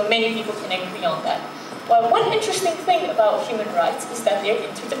as though many people can agree on that. But one interesting thing about human rights is that they're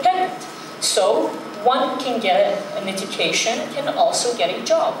interdependent. So one can get an education, can also get a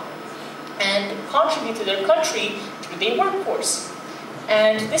job, and contribute to their country through their workforce.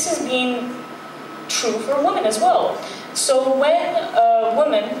 And this has been true for women as well. So when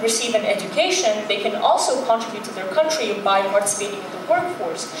women receive an education, they can also contribute to their country by participating in the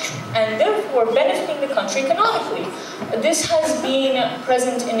workforce, and therefore benefiting the country economically. This has been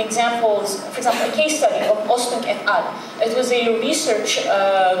present in examples, for example, a case study of Ostung et al. It was a research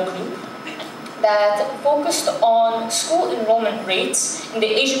group that focused on school enrollment rates in the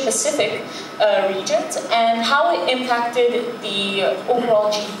Asia-Pacific regions and how it impacted the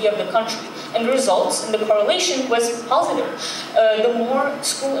overall GDP of the country. And the results and the correlation was positive. The more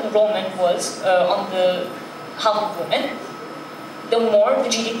school enrollment was on the half of women, the more the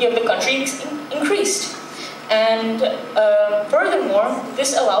GDP of the country increased. And furthermore,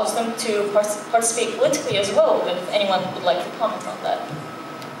 this allows them to participate politically as well, if anyone would like to comment on that.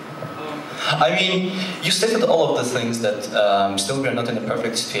 I mean, you stated all of the things that still we are not in a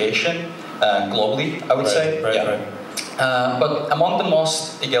perfect situation globally, I would say. Right. But among the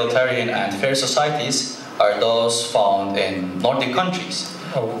most egalitarian and fair societies are those found in Nordic countries.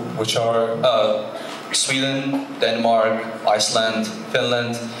 Oh, which are? Sweden, Denmark, Iceland,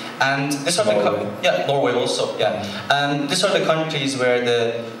 Finland, and these are Norway also, and these are the countries where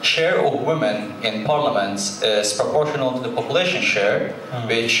the share of women in parliaments is proportional to the population share,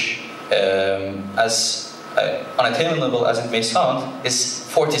 which, as unattainable as it may sound, is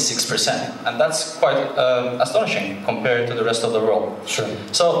 46%, and that's quite astonishing compared to the rest of the world. Sure.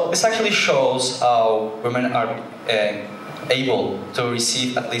 So this actually shows how women are able to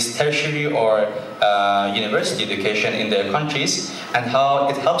receive at least tertiary or university education in their countries, and how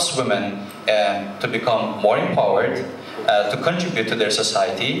it helps women to become more empowered, to contribute to their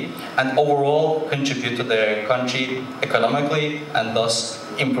society, and overall contribute to their country economically, and thus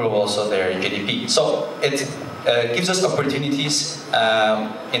improve also their GDP. So it gives us opportunities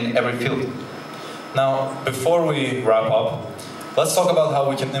in every field. Now, before we wrap up, let's talk about how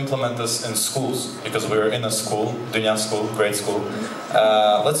we can implement this in schools, because we're in a school, Dunya School, great school.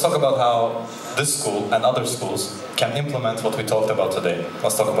 Let's talk about how this school and other schools can implement what we talked about today.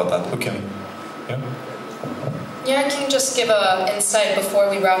 Let's talk about that. Who can? Yeah, I can just give an insight before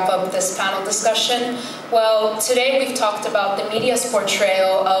we wrap up this panel discussion. Well, today we've talked about the media's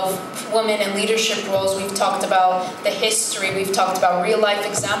portrayal of women in leadership roles. We've talked about the history. We've talked about real-life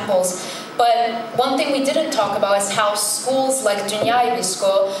examples. But one thing we didn't talk about is how schools like Dunya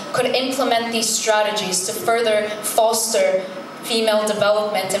School could implement these strategies to further foster female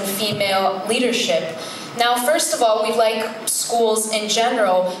development and female leadership. Now, first of all, we'd like schools in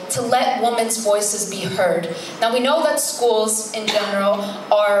general to let women's voices be heard. Now, we know that schools in general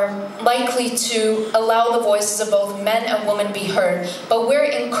are likely to allow the voices of both men and women be heard, but we're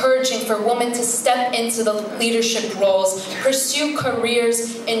encouraging for women to step into the leadership roles, pursue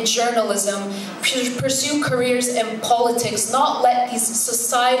careers in journalism, pursue careers in politics, not let these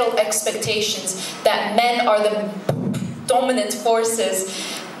societal expectations that men are the dominant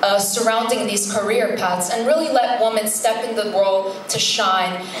forces surrounding these career paths, and really let women step in the role to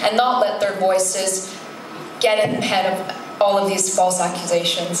shine and not let their voices get ahead of all of these false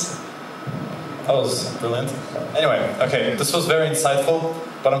accusations. That was brilliant. Anyway, okay, this was very insightful,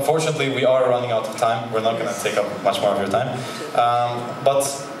 but unfortunately we are running out of time. We're not going to take up much more of your time. But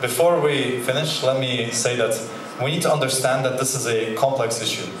before we finish, let me say that we need to understand that this is a complex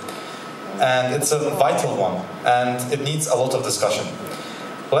issue. And it's a vital one, and it needs a lot of discussion.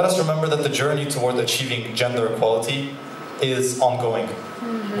 Let us remember that the journey toward achieving gender equality is ongoing.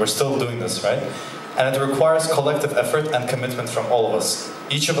 We're still doing this, right? And it requires collective effort and commitment from all of us.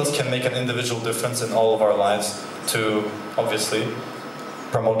 Each of us can make an individual difference in all of our lives to, obviously,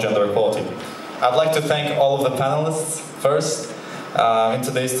 promote gender equality. I'd like to thank all of the panelists first in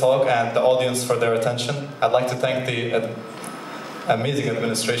today's talk, and the audience for their attention. I'd like to thank the amazing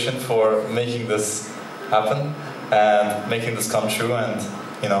administration for making this happen and making this come true, and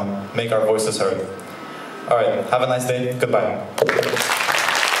make our voices heard. All right, have a nice day. Goodbye.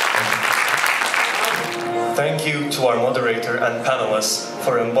 Thank you to our moderator and panelists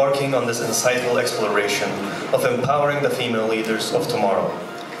for embarking on this insightful exploration of empowering the female leaders of tomorrow.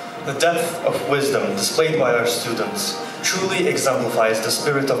 The depth of wisdom displayed by our students truly exemplifies the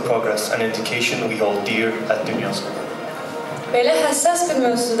spirit of progress and education we hold dear at Dunya School. Belə həssas bir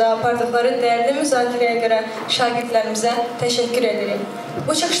mövzuda apardıqları dəyərli müzakirəyə görə şagirdlərimizə təşəkkür edirik.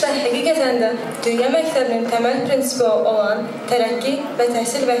 Bu çıxışda həqiqətən də Dünya Məktəbinin təməl prinsipi olan tərəqqi və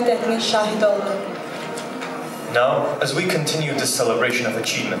təhsil vəhdətinin şahidi olduq. Now, as we continue this celebration of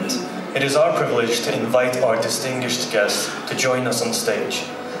achievement, it is our privilege to invite our distinguished guests to join us on stage.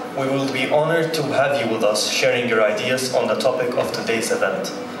 We will be honored to have you with us sharing your ideas on the topic of today's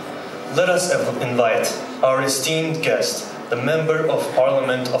event. Let us invite our esteemed guest, the Member of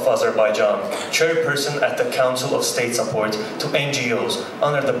Parliament of Azerbaijan, Chairperson at the Council of State Support to NGOs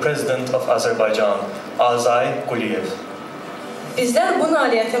under the President of Azerbaijan, Azay Quliyev. Bizlər bu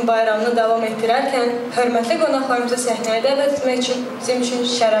nailiyyətin bayramını davam etdirərkən, hörmətli qonaqlarımızı səhnəyə dəvət etmək üçün bizim üçün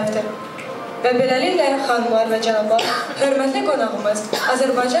şərəfdir. Və beləliklə, xanımlar və cənablar, hörmətli qonağımız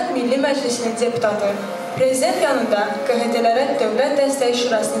Azərbaycan Milli Məclisinin deputatı, Prezident yanında QHT-lərə Dövlət Dəstəyi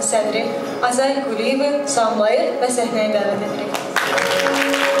Şurasının sədri Azay Quliyevi salamlayır və səhnəyə dəvət edirik.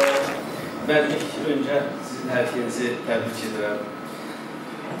 Mən ilk öncə sizin hər ikinizi təbrik edirəm.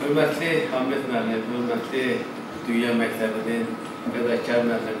 Hörmətli Hamid müəllim, hörmətli Dünya Məktəbinin fədakar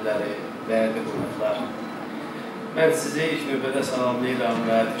müəllimləri, dəyərli qonaqlar. Mən sizi ilk növbədə salamlayıram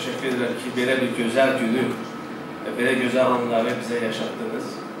və təşəkkür edirəm ki, belə bir gözəl günü və belə gözəl anları bizə yaşatdınız.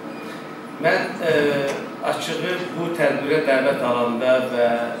 Mən açığı bu tədbirə dəvət alanda və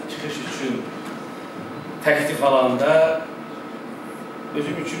çıxış üçün təklif alanda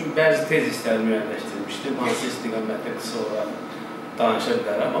özüm üçün bəzi tezislər müəyyənləşdirmişdim, hansı istiqamətdə qısa olaraq danışa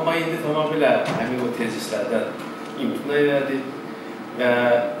bilərəm. Amma indi tamamilə həmin o tezislərdən imtina elədik və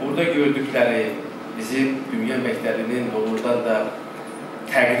burada gördükləri bizim Dünya Məktəbinin doğrudan da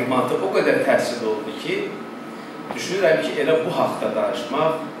təqdimatı o qədər təsirli oldu ki, düşünürəm ki, elə bu haqda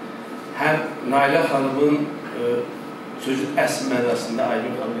danışmaq həm Nailə xanımın sözün əsl mənasında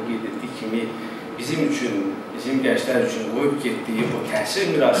Aygün xanımın qeyd etdiyi kimi bizim üçün, bizim gənclər üçün qoyub getdiyi o təhsil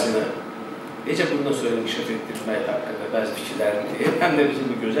mirasını necə bundan sonra inkişaf etdirmək haqqında bəzi fikirlərini deyib, həm də bizim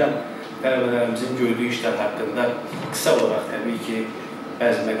bu gözəl tələbələrimizin gördüyü işlər haqqında qısa olaraq təbii ki,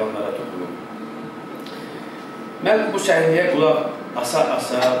 bəzi məqamlara toxunum. Mən bu səhnəyə qulaq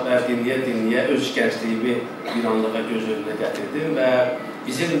asa-asa və dinləyə-dinləyə öz gəncliyimi bir anlığa göz önünə gətirdim və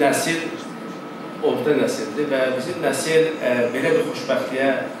bizim nəsil orta nəsildir və bizim nəsil belə bir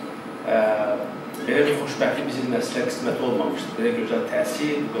xoşbəxtlik bizim nəsilə qismət olmamışdır. Belə gözəl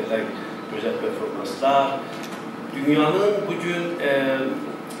təhsil, bu qədər gözəl performanslar, dünyanın bugün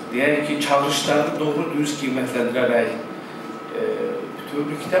deyək ki, çağırışlarını doğru düz qiymətləndirərək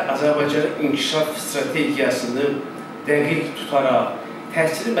bütövlükdə Azərbaycanın inkişaf strategiyasını dəqiq tutaraq,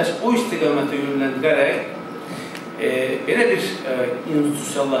 təhsili məhz o istiqamətə yönləndirərək belə bir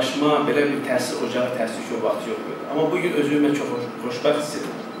institusiyalaşma, belə bir təhsil ocağı təhsil ki, o vaxt yox idi. Amma bugün özümə çox xoşbəxt hiss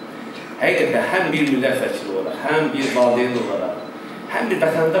edirəm. Həqiqətən həm bir millət vəkili olaraq, həm bir valideyn olaraq, həm bir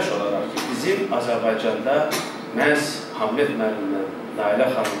vətəndaş olaraq ki, bizim Azərbaycanda məhz Hamid müəllimlə, Nailə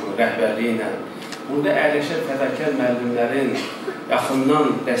xanımın rəhbərliyi ilə, burada əyləşən fədakar müəllimlərin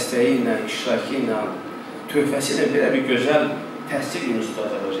yaxından dəstəyi ilə, iştirakı ilə, töhfəsi ilə belə bir gözəl təhsil institutu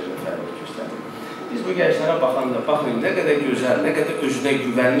Azərbaycanda fəaliyyət göstərir. Biz bu gənclərə baxanda, baxın, nə qədər gözəl, nə qədər özünə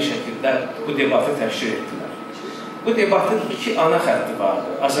güvənli şəkildə bu debatı təşkil etdilər. Bu debatın iki ana xətti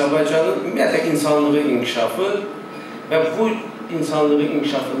vardır. Azərbaycanın ümumiyyətlə insanlığı inkişafı və bu insanlığı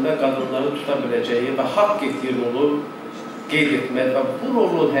inkişafında qadınları tuta biləcəyi və haqq etdiyi rolu qeyd etmək və bu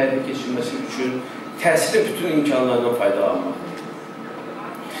rolun həyata keçirilməsi üçün təhsilin bütün imkanlarından faydalanmaq.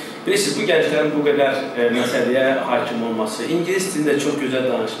 Bilirsiniz, bu gənclərin bu qədər məsələyə hakim olması, İngilis dilində çox gözəl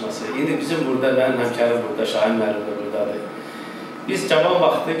danışması, indi bizim burada, mənim həmkarım burada, Şahin müəllim də buradadır. Biz cavan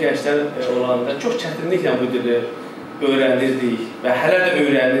vaxtı gənclər olanda çox çətinliklə bu dili öyrənirdik və hələ də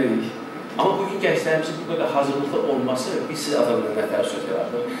öyrənirik. Amma bugün gənclərimizin bu qədər hazırlıqlı olması biz siz adamla nə təəssüf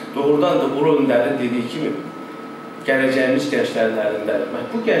yaradır. Doğrudan da Ulu Önder'in dediyi kimi gələcəyimiz gənclərin əlindədir.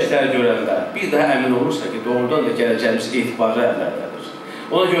 Bu gəncləri görəndə bir daha əmin olursa ki, doğrudan da gələcəyimiz etibarlı əllərdədir.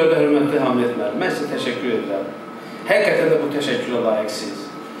 Ona görə də hörmətli Hamid müəllim, mən sizə təşəkkür edirəm. Həqiqətən də bu təşəkkürə layiqsiniz.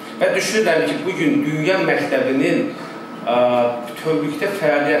 Və düşünürəm ki, bugün Dünya Məktəbinin bütövlükdə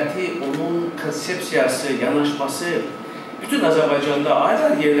fəaliyyəti, onun konsepsiyası, yanaşması bütün Azərbaycanda,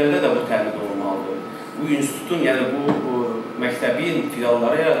 ayrı yerlərdə də bu təmin olmalıdır. Bu institutun, yəni bu məktəbin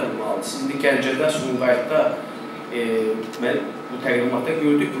filialları yaradılmalıdır. Siz indi Gəncədə, Sumqayıtda bu təqdimatda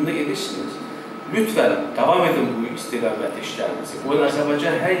gördük, bunda edirsiniz. Lütfən, davam edin bu istiqamət işlərinizi. Bu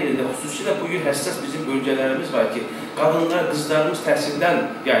Azərbaycan hər yerində, xüsusilə bugün həssas bizim bölgələrimiz var ki, qadınlar, qızlarımız təhsildən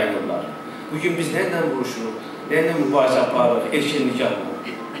yayınırlar. Bugün biz nə ilə vuruşuruq, nə ilə mübarizə aparırıq, erkən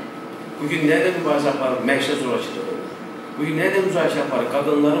nikahla. Bugün nə ilə mübarizə aparırıq, məişət zorakılığı. Bugün nə ilə müzakirə aparırıq,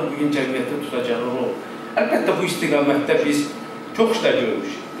 qadınların bugün cəmiyyətdə tutacağı rol. Əlbəttə, bu istiqamətdə biz çox işlər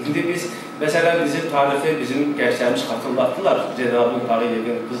görmüşük. İndi biz, məsələn, bizim tarixi, bizim gənclərimiz xatırlatdılar. Cənabın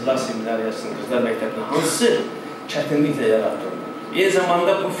Tağıyevin qızlar seminariyasının, qızlar məktəbinin hansı çətinliklə yaratdığını. Eyni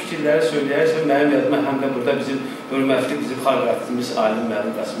zamanda bu fikirləri söyləyərsə, mənim yadıma həm də burada bizim hörmətli, bizim xalq artistimiz Alim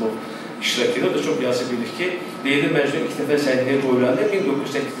Məlim Qasımov iştirak edir. O da çox yazı bilir ki, Leyli Məcnun ilk dəfə səhnəyə qoyulanda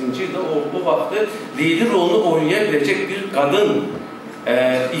 1908-ci ildə o vaxtı Leyli rolunu oynaya biləcək bir qadın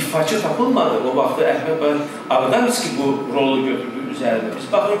ifaçı tapılmadı. O vaxtı Əhməd Ağdamski bu rolu götürdü üzərində. Biz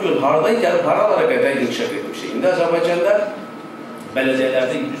baxın görün, haradan gəlib, haralara qədər inkişaf etmişik. İndi Azərbaycanda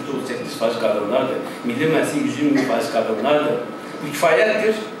bələdiyələrdə 198% qadınlardır. Milli Məclisin 120% qadınlardır. Bu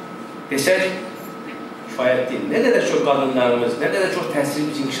kifayətdir desək, kifayət deyil. Nə qədər çox qadınlarımız, nə qədər çox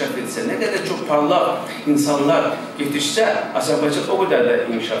təhsilimiz inkişaf etsə, nə qədər çox parlaq insanlar yetişsə, Azərbaycan o qədər də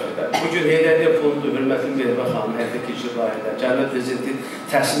inkişaf edər. Bugün Heydərliyə Fondu, hörmətli Monireh xanım, həyata keçirir layihələr, Cənab Prezidentin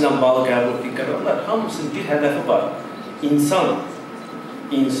təhsillə bağlı qəbul etdiyi qərarlar, hamısının bir hədəfi var. İnsan,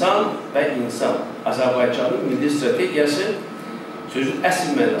 insan və insan. Azərbaycanın milli strategiyası sözün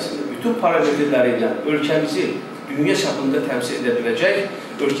əsl mənasında bütün parametrləri ilə ölkəmizi dünya çapında təmsil edə biləcək,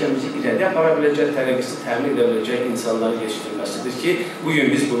 ölkəmizi irəli apara biləcək, tərəqqisini təmin edə biləcək insanların yetişdirilməsidir ki, bugün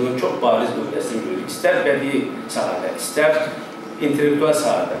biz bunun çox bariz nümunəsini görürük. İstər bədii sahədə, istər intellektual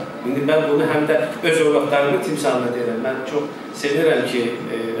sahədə. İndi mən bunu həm də öz övladlarımın timsalına deyirəm. Mən çox sevinirəm ki,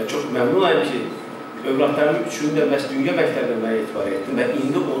 çox məmnunam ki, övladlarımın üçünü də məhz dünya məktəbinə mən etibar etdim və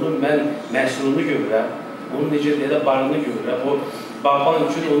indi onun mən məhsulunu görürəm, onun necə deyə barını görürəm. O bağban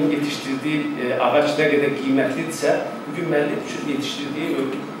üçün onun yetişdirdiyi ağac nə qədər qiymətlidirsə, bugün müəllim üçün yetişdirdiyi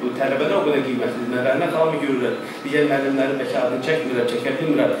tələbələr o qədər qiymətlidir. Mənlərindən xalamı görürlər. Digər müəllimlərin bəlkə adını çəkmirlər, çəkə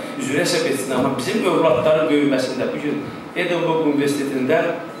bilmirlər, üzrə hesab etsin. Amma bizim övladların böyüməsində bugün Edinburgh Universitetində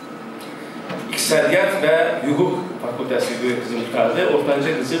İqtisadiyyat və Hüquq fakültəsi böyük qızım tutardı.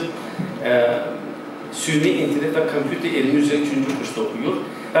 Ortanca qızım süni intellekt və kompüter elmi üzrə 3-cü kursda oxuyur.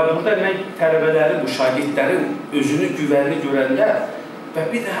 Və burada mən tələbələrin, bu şagirdlərin özünü güvənli görəndə və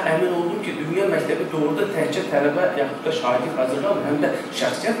bir daha əmin oldum ki, dünya məktəbi doğruda təkcə tələbə yaxud da şagird hazırlamır, həm də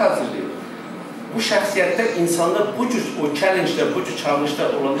şəxsiyyət hazırlayır. Bu şəxsiyyətlər insanlar bu cür o challenge-lər, bu cür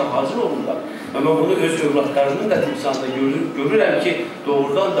çağırışlar olanda hazır olurlar. Və mən bunu öz övladlarının da timsalında görürəm ki,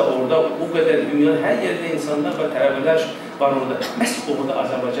 doğrudan da orada o qədər dünyanın hər yerində insanlar və tələbələr var orada. Məhz orada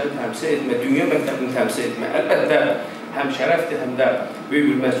Azərbaycanı təmsil etmə, dünya məktəbini təmsil etmə, əlbəttə həm şərəfdir, həm də böyük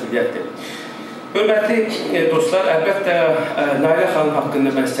bir məsuliyyətdir. Hörmətli dostlar, əlbəttə Nailekh xanım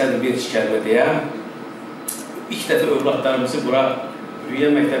haqqında mən istədim bir kəlmə deyəm. İlk dəfə övladlarımızı bura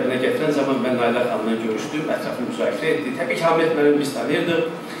dünya məktəbinə gətirən zaman mən Nailekh xanımla görüşdüm, ətrafını müzakirə etdik. Təbii ki, Hamid mənim biz tanıyırdıq.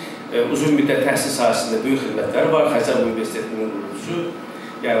 Uzun müddət təhsil sahəsində böyük xidmətləri var, Xəzər Universitetinin qurucusu,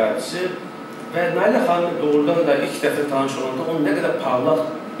 yaradıcısı. Və Nailekh xanım doğrudan da ilk dəfə tanış olanda onun nə qədər parlaq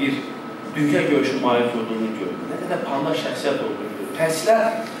bir dünya görüşü malik olduğunu gördüm, nə qədər parlaq şəxsiyyət olduğunu gördüm. Təhsilə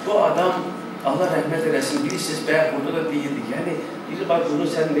bu adam, Allah rəhmət eləsin, bilirsiniz, bəyək burada da deyildik. Yəni, biri var, bunu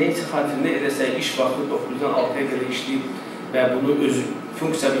sən neyinsə xatirinə edəsən, iş vaxtı 9-dan 6-ya qədər işləyib və bunu öz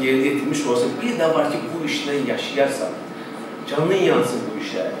funksiyamı yerinə yetirmiş olsa, bir də var ki, bu işlə yaşayarsan, canın yansın bu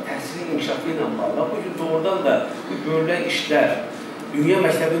işə, təhsilin inkişafı ilə bağlı. Bugün doğrudan da bu görülən işlər, dünya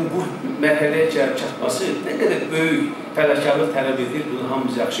məktəbinin bu mərhələyə gəlib çatması nə qədər böyük fədakarlıq tələb edir, bunu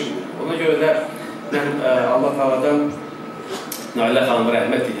hamımız yaxşı bilir. Ona görə də mən Allah Teala'dan Nailekh xanımı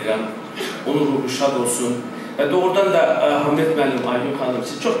rəhmət edirəm, onun ruhu şad olsun. Və doğrudan da Hamid müəllim, Aygün xanım,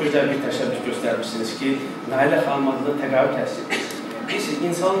 siz çox gözəl bir təşəbbüs göstərmişsiniz ki, Nailekh xanım adına təqaüd təhsil edirsiniz.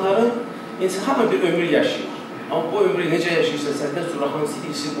 İnsanların, hamı bir ömür yaşayır. Amma bu ömrü necə yaşayırsan, səndən sonra hansı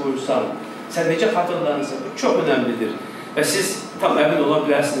hissi qoyursan, sən necə xatırlanırsan, bu çox önəmlidir. Və siz tam əmin ola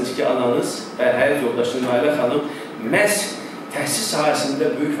bilərsiniz ki, ananız və həyat yoldaşı Nailekh xanım məhz təhsil sahəsində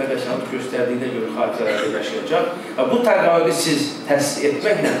böyük fədakarlıq göstərdiyinə görə xatirələrdə yaşayacaq. Və bu təqaüdü siz təhsil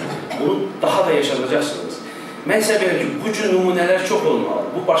etməklə bunu daha da yaşadacaqsınız. Mən isə belə ki, bu cür nümunələr çox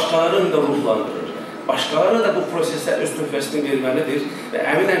olmalı. Bu başqalarını da ruhlandırır. Başqaları da bu prosesdə öz töhfəsini verməlidir. Və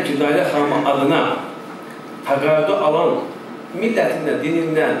əminəm ki, Nailekh xanımın adına təqaüdü alan millətindən,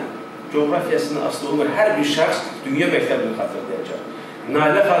 dinindən, coğrafiyasından asılı olmayan hər bir şəxs dünya məktəbini xatırlayacaq.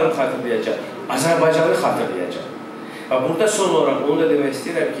 Nailekh xanımı xatırlayacaq, Azərbaycanı xatırlayacaq. Və burada son olaraq onu da demək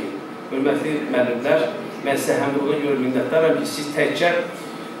istəyirəm ki, hörmətli müəllimlər, mən sizə həm də ona görə minnətdaram ki, siz təkcə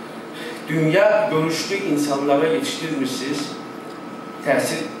dünya görüşlü insanlara yetişdirmirsiniz,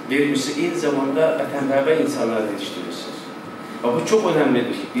 təhsil vermirsiniz, eyni zamanda vətənpərvər insanlara yetişdirirsiniz. Və bu çox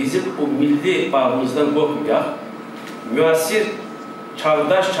önəmlidir ki, bizim o milli bağımızdan qorxmayaq, müasir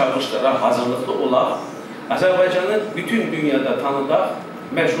çağdaş çağırışlara hazırlıqlı olaq, Azərbaycanı bütün dünyada tanıdaq,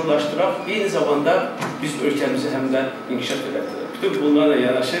 məşhurlaşdıraq, eyni zamanda biz ölkəmizi həm də inkişaf edək. Bütün bunlarla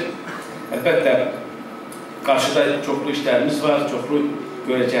yanaşı, əlbəttə, qarşıda çoxlu işlərimiz var, çoxlu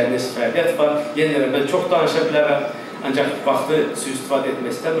görəcəyiniz fəaliyyət var. Yenə mən çox danışa bilərəm, ancaq vaxtı sui-istifadə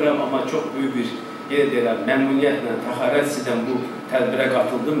etmək istəmirəm, amma çox böyük bir, yenə deyirəm, məmnuniyyətlə, fəxarət sizdən bu tədbirə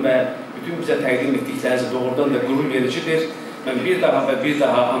qatıldım və bütün bizə təqdim etdikləriniz doğrudan da qürur vericidir. Mən bir daha və bir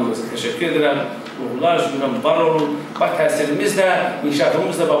daha hamınıza təşəkkür edirəm. Uğurlar üzrəm, var olun. Bax, təhsilimiz də,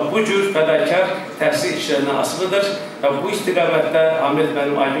 inkişafımız da bu cür fədakar təhsil işlərinə asılıdır. Və bu istiqamətdə Hamid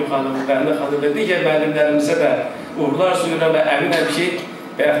mənim, Aygün xanım, Bərnə xanım və digər müəllimlərimizə də uğurlar üzrəm və əminəm ki,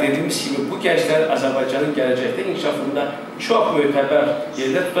 bayaq dediyimiz kimi bu gənclər Azərbaycanın gələcəkdə inkişafında çox mötəbər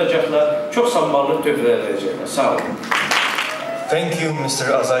yerdə tutacaqlar, çox samballı töhfələr verəcəklər. Sağ olun. Thank you, Mr.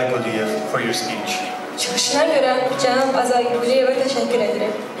 Azay Bodiyev, for your speech. Çıxışına görə cənab Azaguliyevə təşəkkür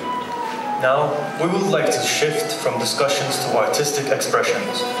edirəm. Now, we would like to shift from discussions to artistic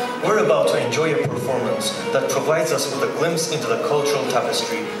expressions. We're about to enjoy a performance that provides us with a glimpse into the cultural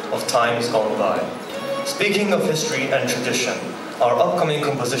tapestry of times gone by. Speaking of history and tradition, our upcoming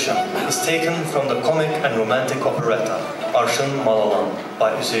composition is taken from the comic and romantic operetta, Arşın Malalan,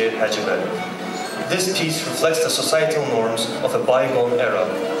 by Üzeyir Hacıbeli. This piece reflects the societal norms of a bygone era,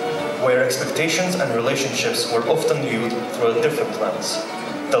 where expectations and relationships were often viewed through a different lens,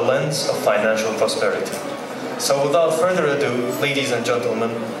 the lens of financial prosperity. So without further ado, ladies and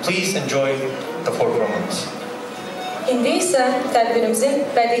gentlemen, please enjoy the performance. İndi isə tədbirimizin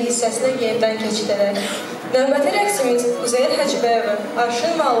bədii hissəsinə yenidən keçid edək. Növbəti rəqsimiz Üzeyir Hacıbəyevin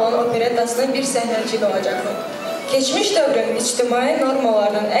Arşın Malalan operettasının bir səhnəciliyi olacaqdır. Keçmiş dövrün ictimai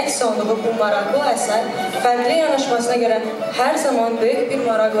normalarının əks olunduğu bu maraqlı əsər fərqli yanaşmasına görə hər zaman böyük bir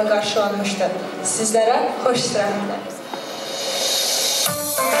maraqla qarşılanmışdır. Sizlərə xoş istirahətlər.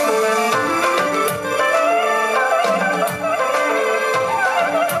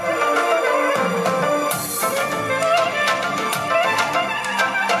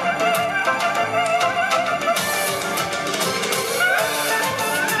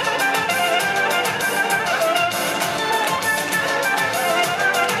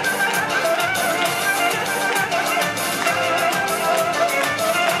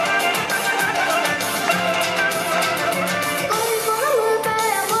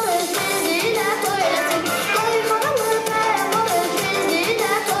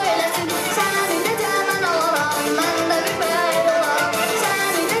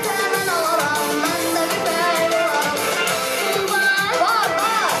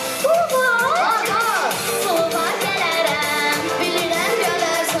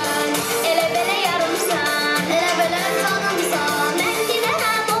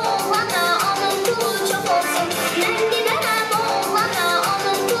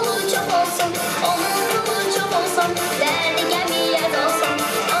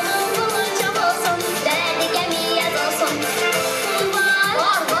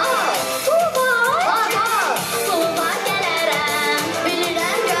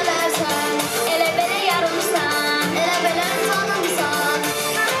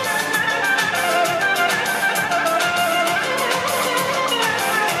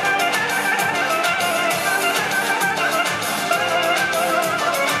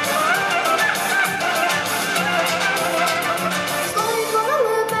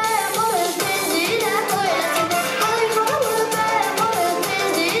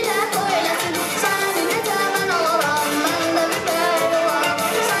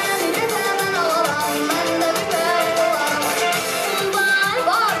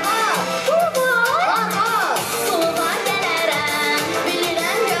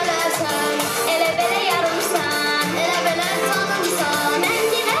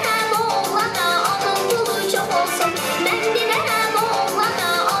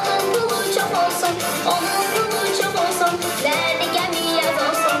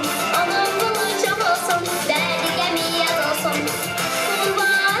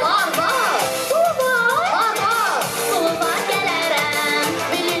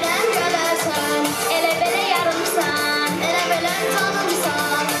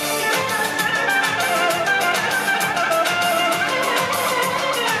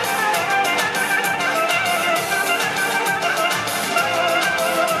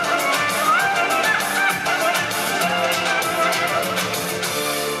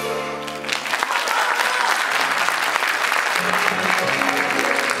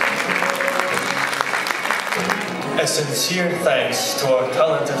 A sincere thanks to our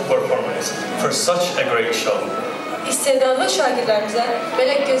talented performers for such a great show. İstedadlı şagirdlərimizə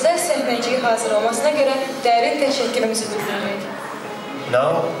belə gözəl səhnəcik hazır olmasına görə dərin təşəkkürümüzü bildiririk.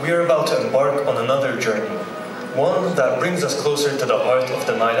 Now we are about to embark on another journey, one that brings us closer to the heart of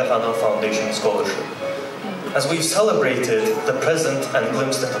the Nailekhanim Foundation Scholarship. As we've celebrated the present and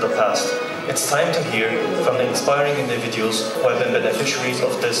glimpsed into the past, it's time to hear from the inspiring individuals who have been beneficiaries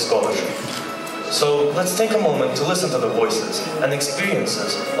of this scholarship. So let's take a moment to listen to the voices and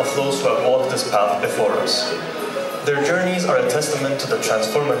experiences of those who have walked this path before us. Their journeys are a testament to the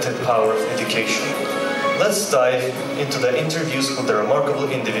transformative power of education. Let's dive into the interviews with the remarkable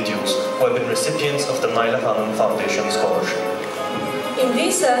individuals who have been recipients of the Nailekhanim Foundation Scholarship. İndi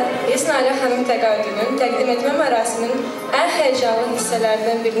isə biz Nailekhanim təqaüdünün təqdim etmə mərasiminin ən həyəcanlı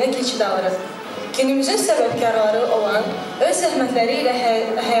hissələrindən birinə keçid alırıq. Günümüzün səbəbkarları olan, öz zəhmətləri ilə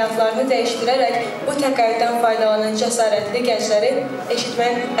həyatlarını dəyişdirərək bu təqaüddən faydalanan cəsarətli gəncləri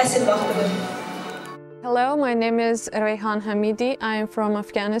eşitmək əsl vaxtıdır. Hello, my name is Reyhan Hamidi. I am from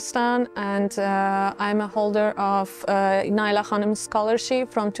Afghanistan and I'm a holder of Nailekhanim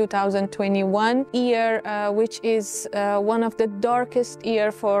Scholarship from 2021 year, which is one of the darkest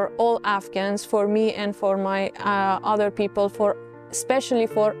year for all Afghans, for me and for my other people, especially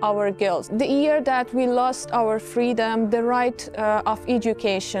for our girls. The year that we lost our freedom, the right of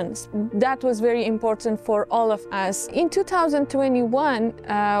education, that was very important for all of us. In 2021,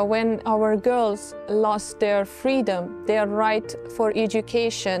 when our girls lost their freedom, their right for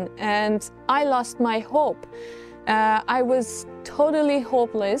education, and I lost my hope. I was totally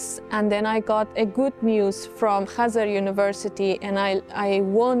hopeless, and then I got a good news from Khazar University and I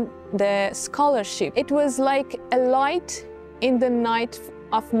won the scholarship. It was like a light in the night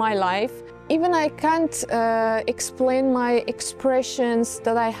of my life. Even I can't explain my expressions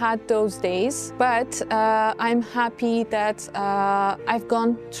that I had those days, but I'm happy that I've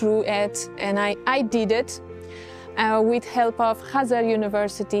gone through it and I did it with help of Khazar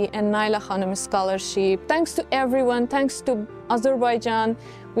University and Nailekhanim Scholarship. Thanks to everyone, thanks to Azerbaijan,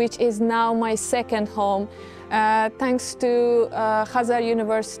 which is now my second home. Thanks to Khazar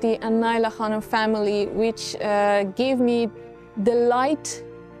University and Nailekhanim family, which gave me the light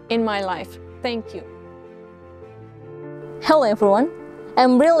in my life. Thank you. Hello everyone,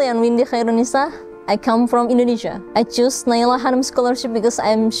 I'm Brilliant Windy Khairunisa. I come from Indonesia. I choose Nailekhanim Scholarship because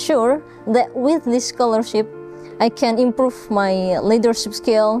I'm sure that with this scholarship I can improve my leadership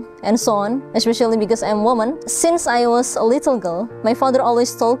skill and so on, especially because I'm a woman. Since I was a little girl, my father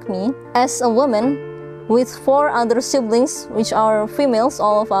always told me, as a woman with 4 other siblings, which are females,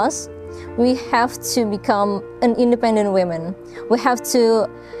 all of us, we have to become an independent woman. We have to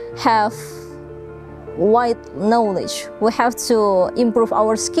have wide knowledge. We have to improve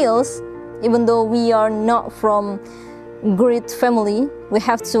our skills. Even though we are not from great family, we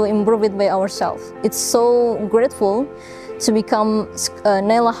have to improve it by ourselves. It's so grateful to become a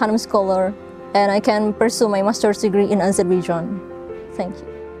Nailekhanim scholar, and I can pursue my master's degree in Azerbaijan. Thank you.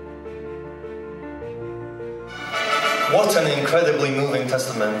 What an incredibly moving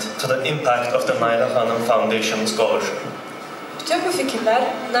testament to the impact of the Nailekhanim Foundation Scholarship. Bütün bu fikirler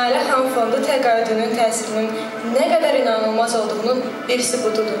Nailekhanim Fondu təqaüdünün təsirinin nə qədər inanılmaz olduğunun bir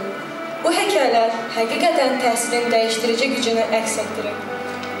sübutudur. Bu hekayələr həqiqətən təsirin dəyişdirici gücünü əks etdirir.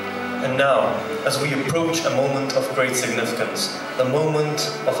 And now, as we approach a moment of great significance, the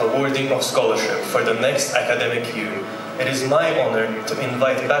moment of awarding of scholarship for the next academic year, it is my honor to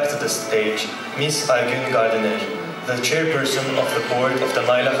invite back to the stage Ms. Aygün Gardiner, the chairperson of the board of the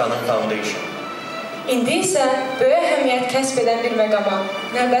Nailekhanim Foundation. İndi isə böyük əhəmiyyət kəsb edən bir məqama,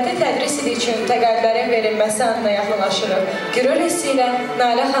 növbəti tədris ili üçün təqaüdlərin verilməsi anına yaxınlaşırıq. Qürur hissi ilə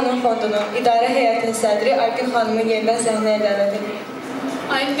Nailekhanim Fondunun idarə heyəti sədri Aygün xanımı yenidən səhnəyə dəvət edirik.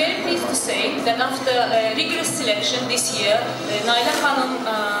 I am very pleased to say that after a rigorous selection this year, the Nailekhanim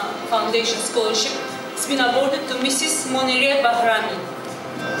Foundation Scholarship has been awarded to Mrs. Monireh Bahrami.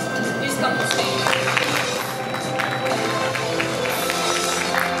 Please come to stage.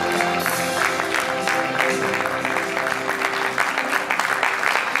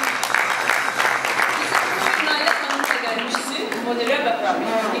 Monireh Bahrami.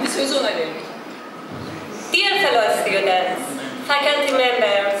 Şimdi sözü ona verelim. Dear fellow students, faculty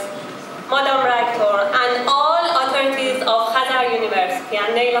members, Madam Rector, and all authorities of Khazar University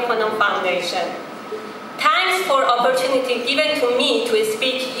and Nailekhanim Foundation, thanks for opportunity given to me to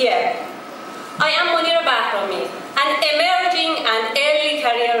speak here. I am Monireh Bahrami, an emerging and early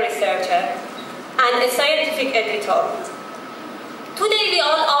career researcher and a scientific editor. Today we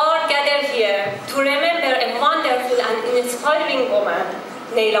all are gathered here to remember a wonderful and inspiring woman,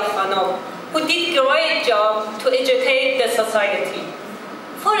 Nailekhanim, who did a great job to educate the society.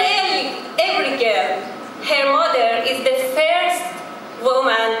 For every girl, her mother is the first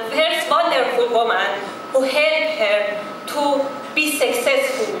wonderful woman who helped her to be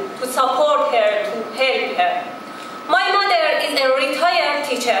successful, to support her, to help her. My mother is a retired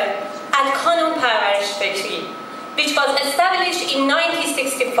teacher at Kanun Parvarish Fikri, which was established in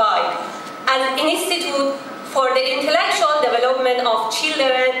 1965 as an institute for the intellectual development of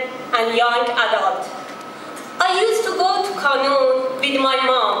children and young adults. I used to go to Kanun with my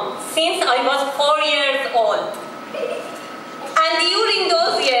mom since I was 4 years old. And during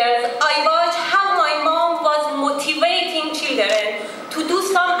those years, I watched how my mom was motivating children to do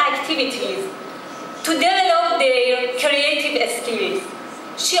some activities, to develop their creative skills.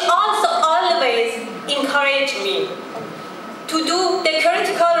 She also always encouraged me to do the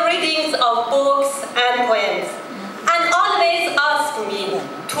critical readings of books and poems, and always asked me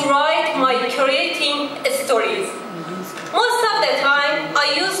to write my creating stories. Most of the time,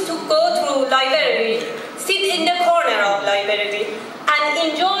 I used to go through library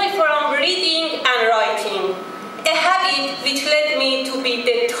and enjoy from reading and writing, a habit which led me to be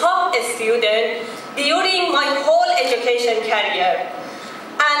the top student during my whole education career.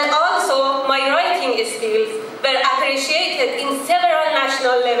 And also, my writing skills were appreciated in several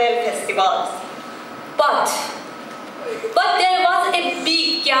national level festivals. But there was a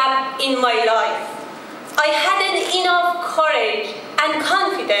big gap in my life. I hadn't enough courage and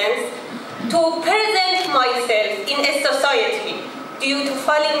confidence to present myself in a society due to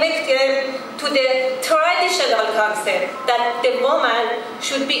falling victim to the traditional concept that the woman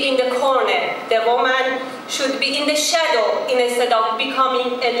should be in the corner, the woman should be in the shadow instead of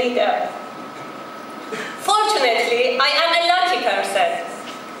becoming a leader. Fortunately, I am a lucky person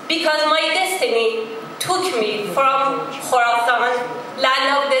because my destiny took me from Khorasan, land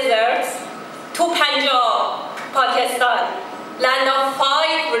of deserts, to Punjab, Pakistan, land of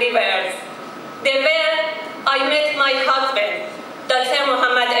 5 rivers. There where I met my husband, Dr.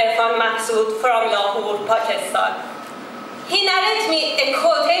 Muhammad Irfan Mahsood from Lahore, Pakistan. He narrated me a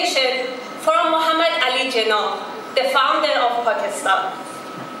quotation from Muhammad Ali Jinnah, the founder of Pakistan.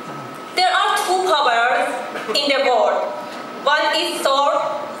 There are 2 powers in the world. One is sword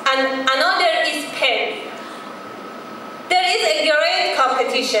and another is pen. There is a great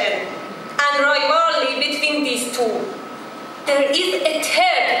competition and rivalry between these 2. There is a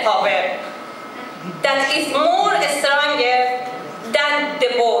 3rd power that is more stronger than the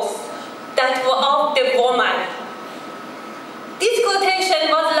both, that of the woman. This quotation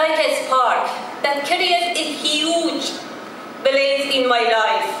was like a spark that created a huge blaze in my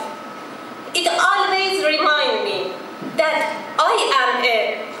life. It always reminds me that I am a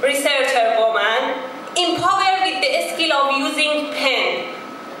researcher woman, empowered with the skill of using pen.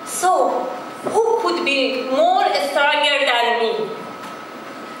 So, who could be more stronger than me?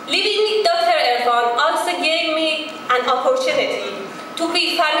 Living with Dr. Irfan also gave me an opportunity to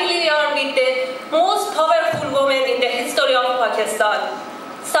be familiar with the most powerful women in the history of Pakistan,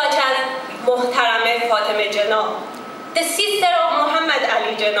 such as Mohtarameh Fatemeh Jinnah, the sister of Muhammad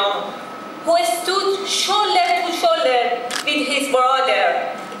Ali Jinnah, who stood shoulder to shoulder with his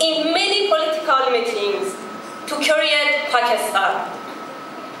brother in many political meetings to create Pakistan.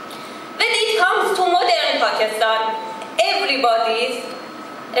 When it comes to modern Pakistan, everybody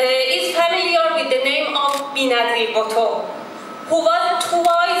is familiar with the name of Benazir Bhutto, who was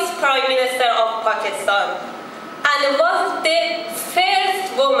twice Prime Minister of Pakistan and was the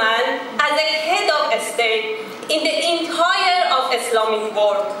first woman as a head of state in the entire of Islamic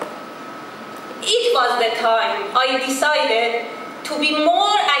world. It was the time I decided to be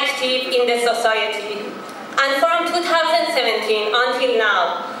more active in the society, and from 2017 until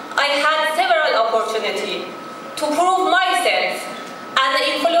now, I had several opportunities to prove myself as an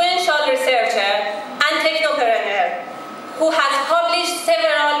influential researcher and technopreneur who has published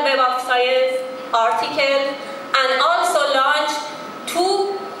several Web of Science articles and also launched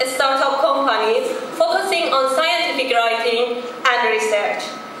 2 startup companies focusing on scientific writing and research.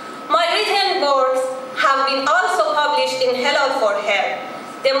 My written works have been also published in Halal for Her,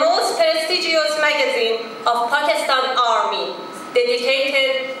 the most prestigious magazine of Pakistan Army,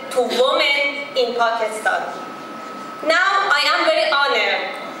 dedicated to women in Pakistan. Now I am very honored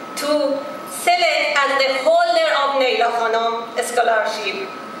to select as the holder of Nailekhanim Scholarship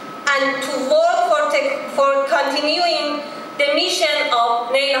and to work for continuing the mission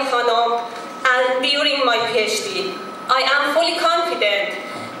of Nailekhanim and during my PhD. I am fully confident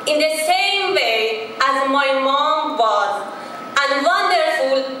in the same way as my mom was, and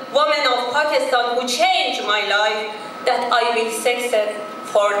wonderful woman of Pakistan who changed my life, that I will succeed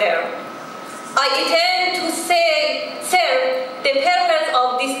further. I intend to serve the purpose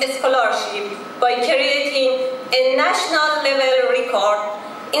of this scholarship by creating a national level record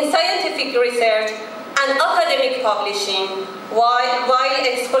in scientific research and academic publishing while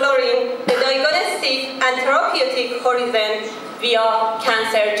exploring the diagnostic and therapeutic horizon via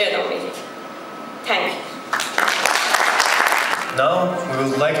cancer genomics. Thank you. Now, we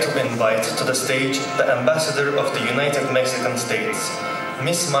would like to invite to the stage the Ambassador of the United Mexican States,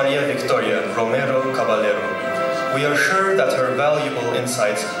 Miss Maria Victoria Romero Caballero. We are sure that her valuable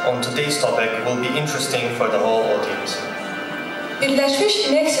insights on today's topic will be interesting for the whole audience. Birləşmiş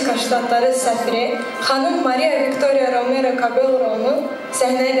Meksika Ştatları səfiri xanım Maria Victoria Romero Caballero-nu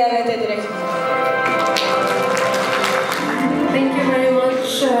səhnəyə dəvət edirək. Thank you very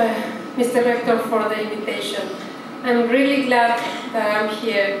much, Mr. Rector, for the invitation. I'm really glad that I'm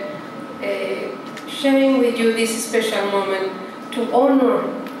here sharing with you this special moment to honor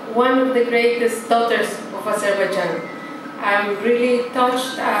one of the greatest daughters of Azerbaijan. I'm really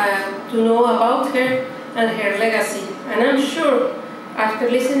touched to know about her and her legacy, and I'm sure after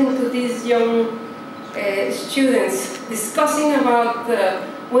listening to these young students discussing about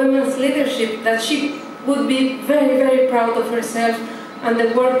women's leadership, that she would be very, very proud of herself and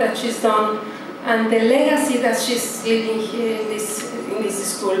the work that she's done and the legacy that she's leaving here in this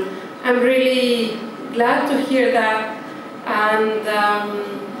school. I'm really glad to hear that, and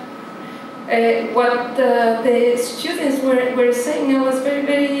what the students were saying, I was very,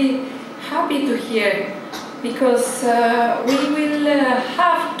 very happy to hear, because we will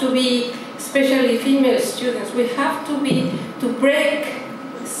have to be, especially female students, we have to break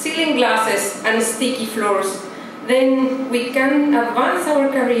ceiling glasses and sticky floors. Then we can advance our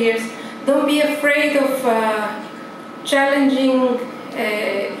careers. Don't be afraid of challenging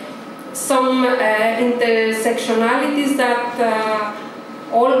some intersectionalities that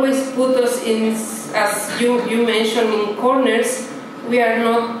always put us in, as you mentioned, in corners. We are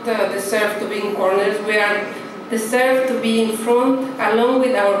not deserved to be in corners. We are deserved to be in front along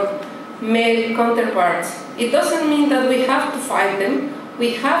with our male counterparts. It doesn't mean that we have to fight them.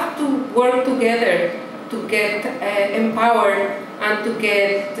 We have to work together to get empowered and to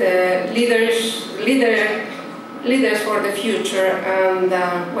get leaders for the future. And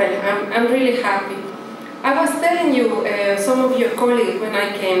well, I'm really happy. I was telling you, some of your colleagues when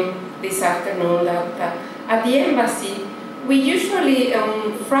I came this afternoon, that at the embassy, we usually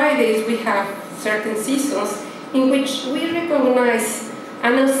on Fridays we have certain seasons in which we recognize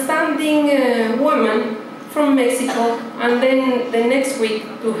an outstanding woman from Mexico, and then the next week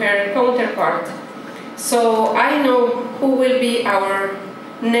to her counterpart. So I know who will be our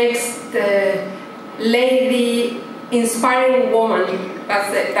next lady inspiring woman.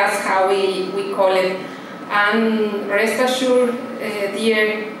 That's how we call it. And rest assured,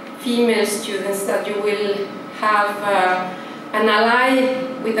 dear female students, that you will have an ally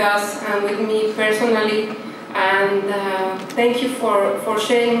with us and with me personally. And thank you for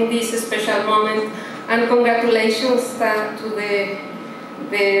sharing this special moment. And congratulations to the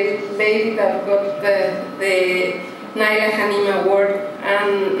lady that got the Nailekhanim Award.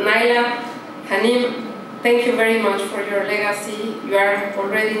 And Nailekhanim, thank you very much for your legacy. You are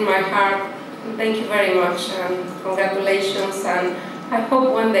already in my heart. Thank you very much, and congratulations. And I hope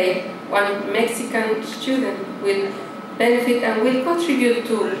one day one Mexican student will benefit and will contribute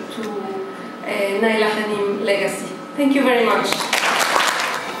to Nailekhanim legacy. Thank you very much.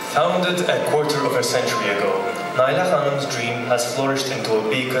 Founded a quarter of a century ago, Nailekhanim's dream has flourished into a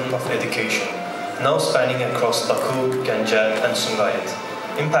beacon of education, now spanning across Baku, Ganja, and Sumgayit,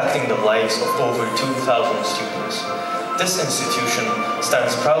 impacting the lives of over 2,000 students. This institution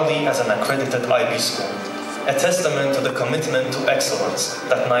stands proudly as an accredited IB school, a testament to the commitment to excellence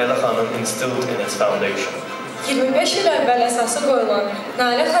that Nailekhanim instilled in its foundation. 25 il əvvəl əsası qoyulan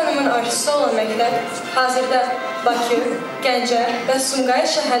Nailekhanimın arzusu olan məktəb hazırda Bakı, Gəncə və Sumqayıt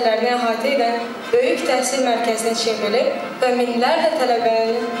şəhərlərini əhatə edən böyük təhsil mərkəzinə çevrilib və minlərlə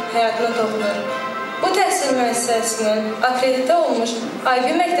tələbənin həyatına toxunur. Bu təhsil müəssisəsinin akreditə olmuş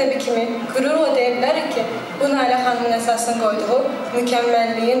IB məktəbi kimi qürurla deyə bilərik ki, bu Nailekhanimın əsasını qoyduğu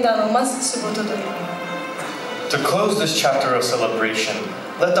mükəmməlliyin danılmaz sübutudur. To close this chapter of celebration,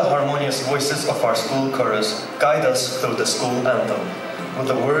 let the harmonious voices of our school chorus guide us through the school anthem, with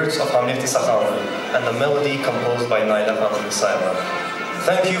the words of Hamneti Sakhalı and the melody composed by Nailekhanim Isayeva.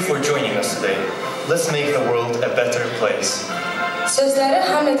 Thank you for joining us today. Let's make the world a better place. Sözləri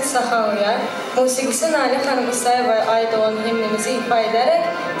Hamneti Sakhalıya, musiqisi Nailekhanim Isayevaya aid olan himnimizi ifa edərək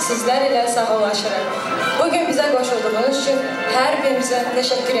sizlər ilə sağollaşırıq. Bugün bizə qoşulduğunuz üçün hər birimizə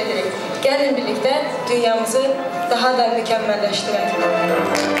təşəkkür edirik. Gəlin birlikdə dünyamızı daha da mükəmməlləşdirək.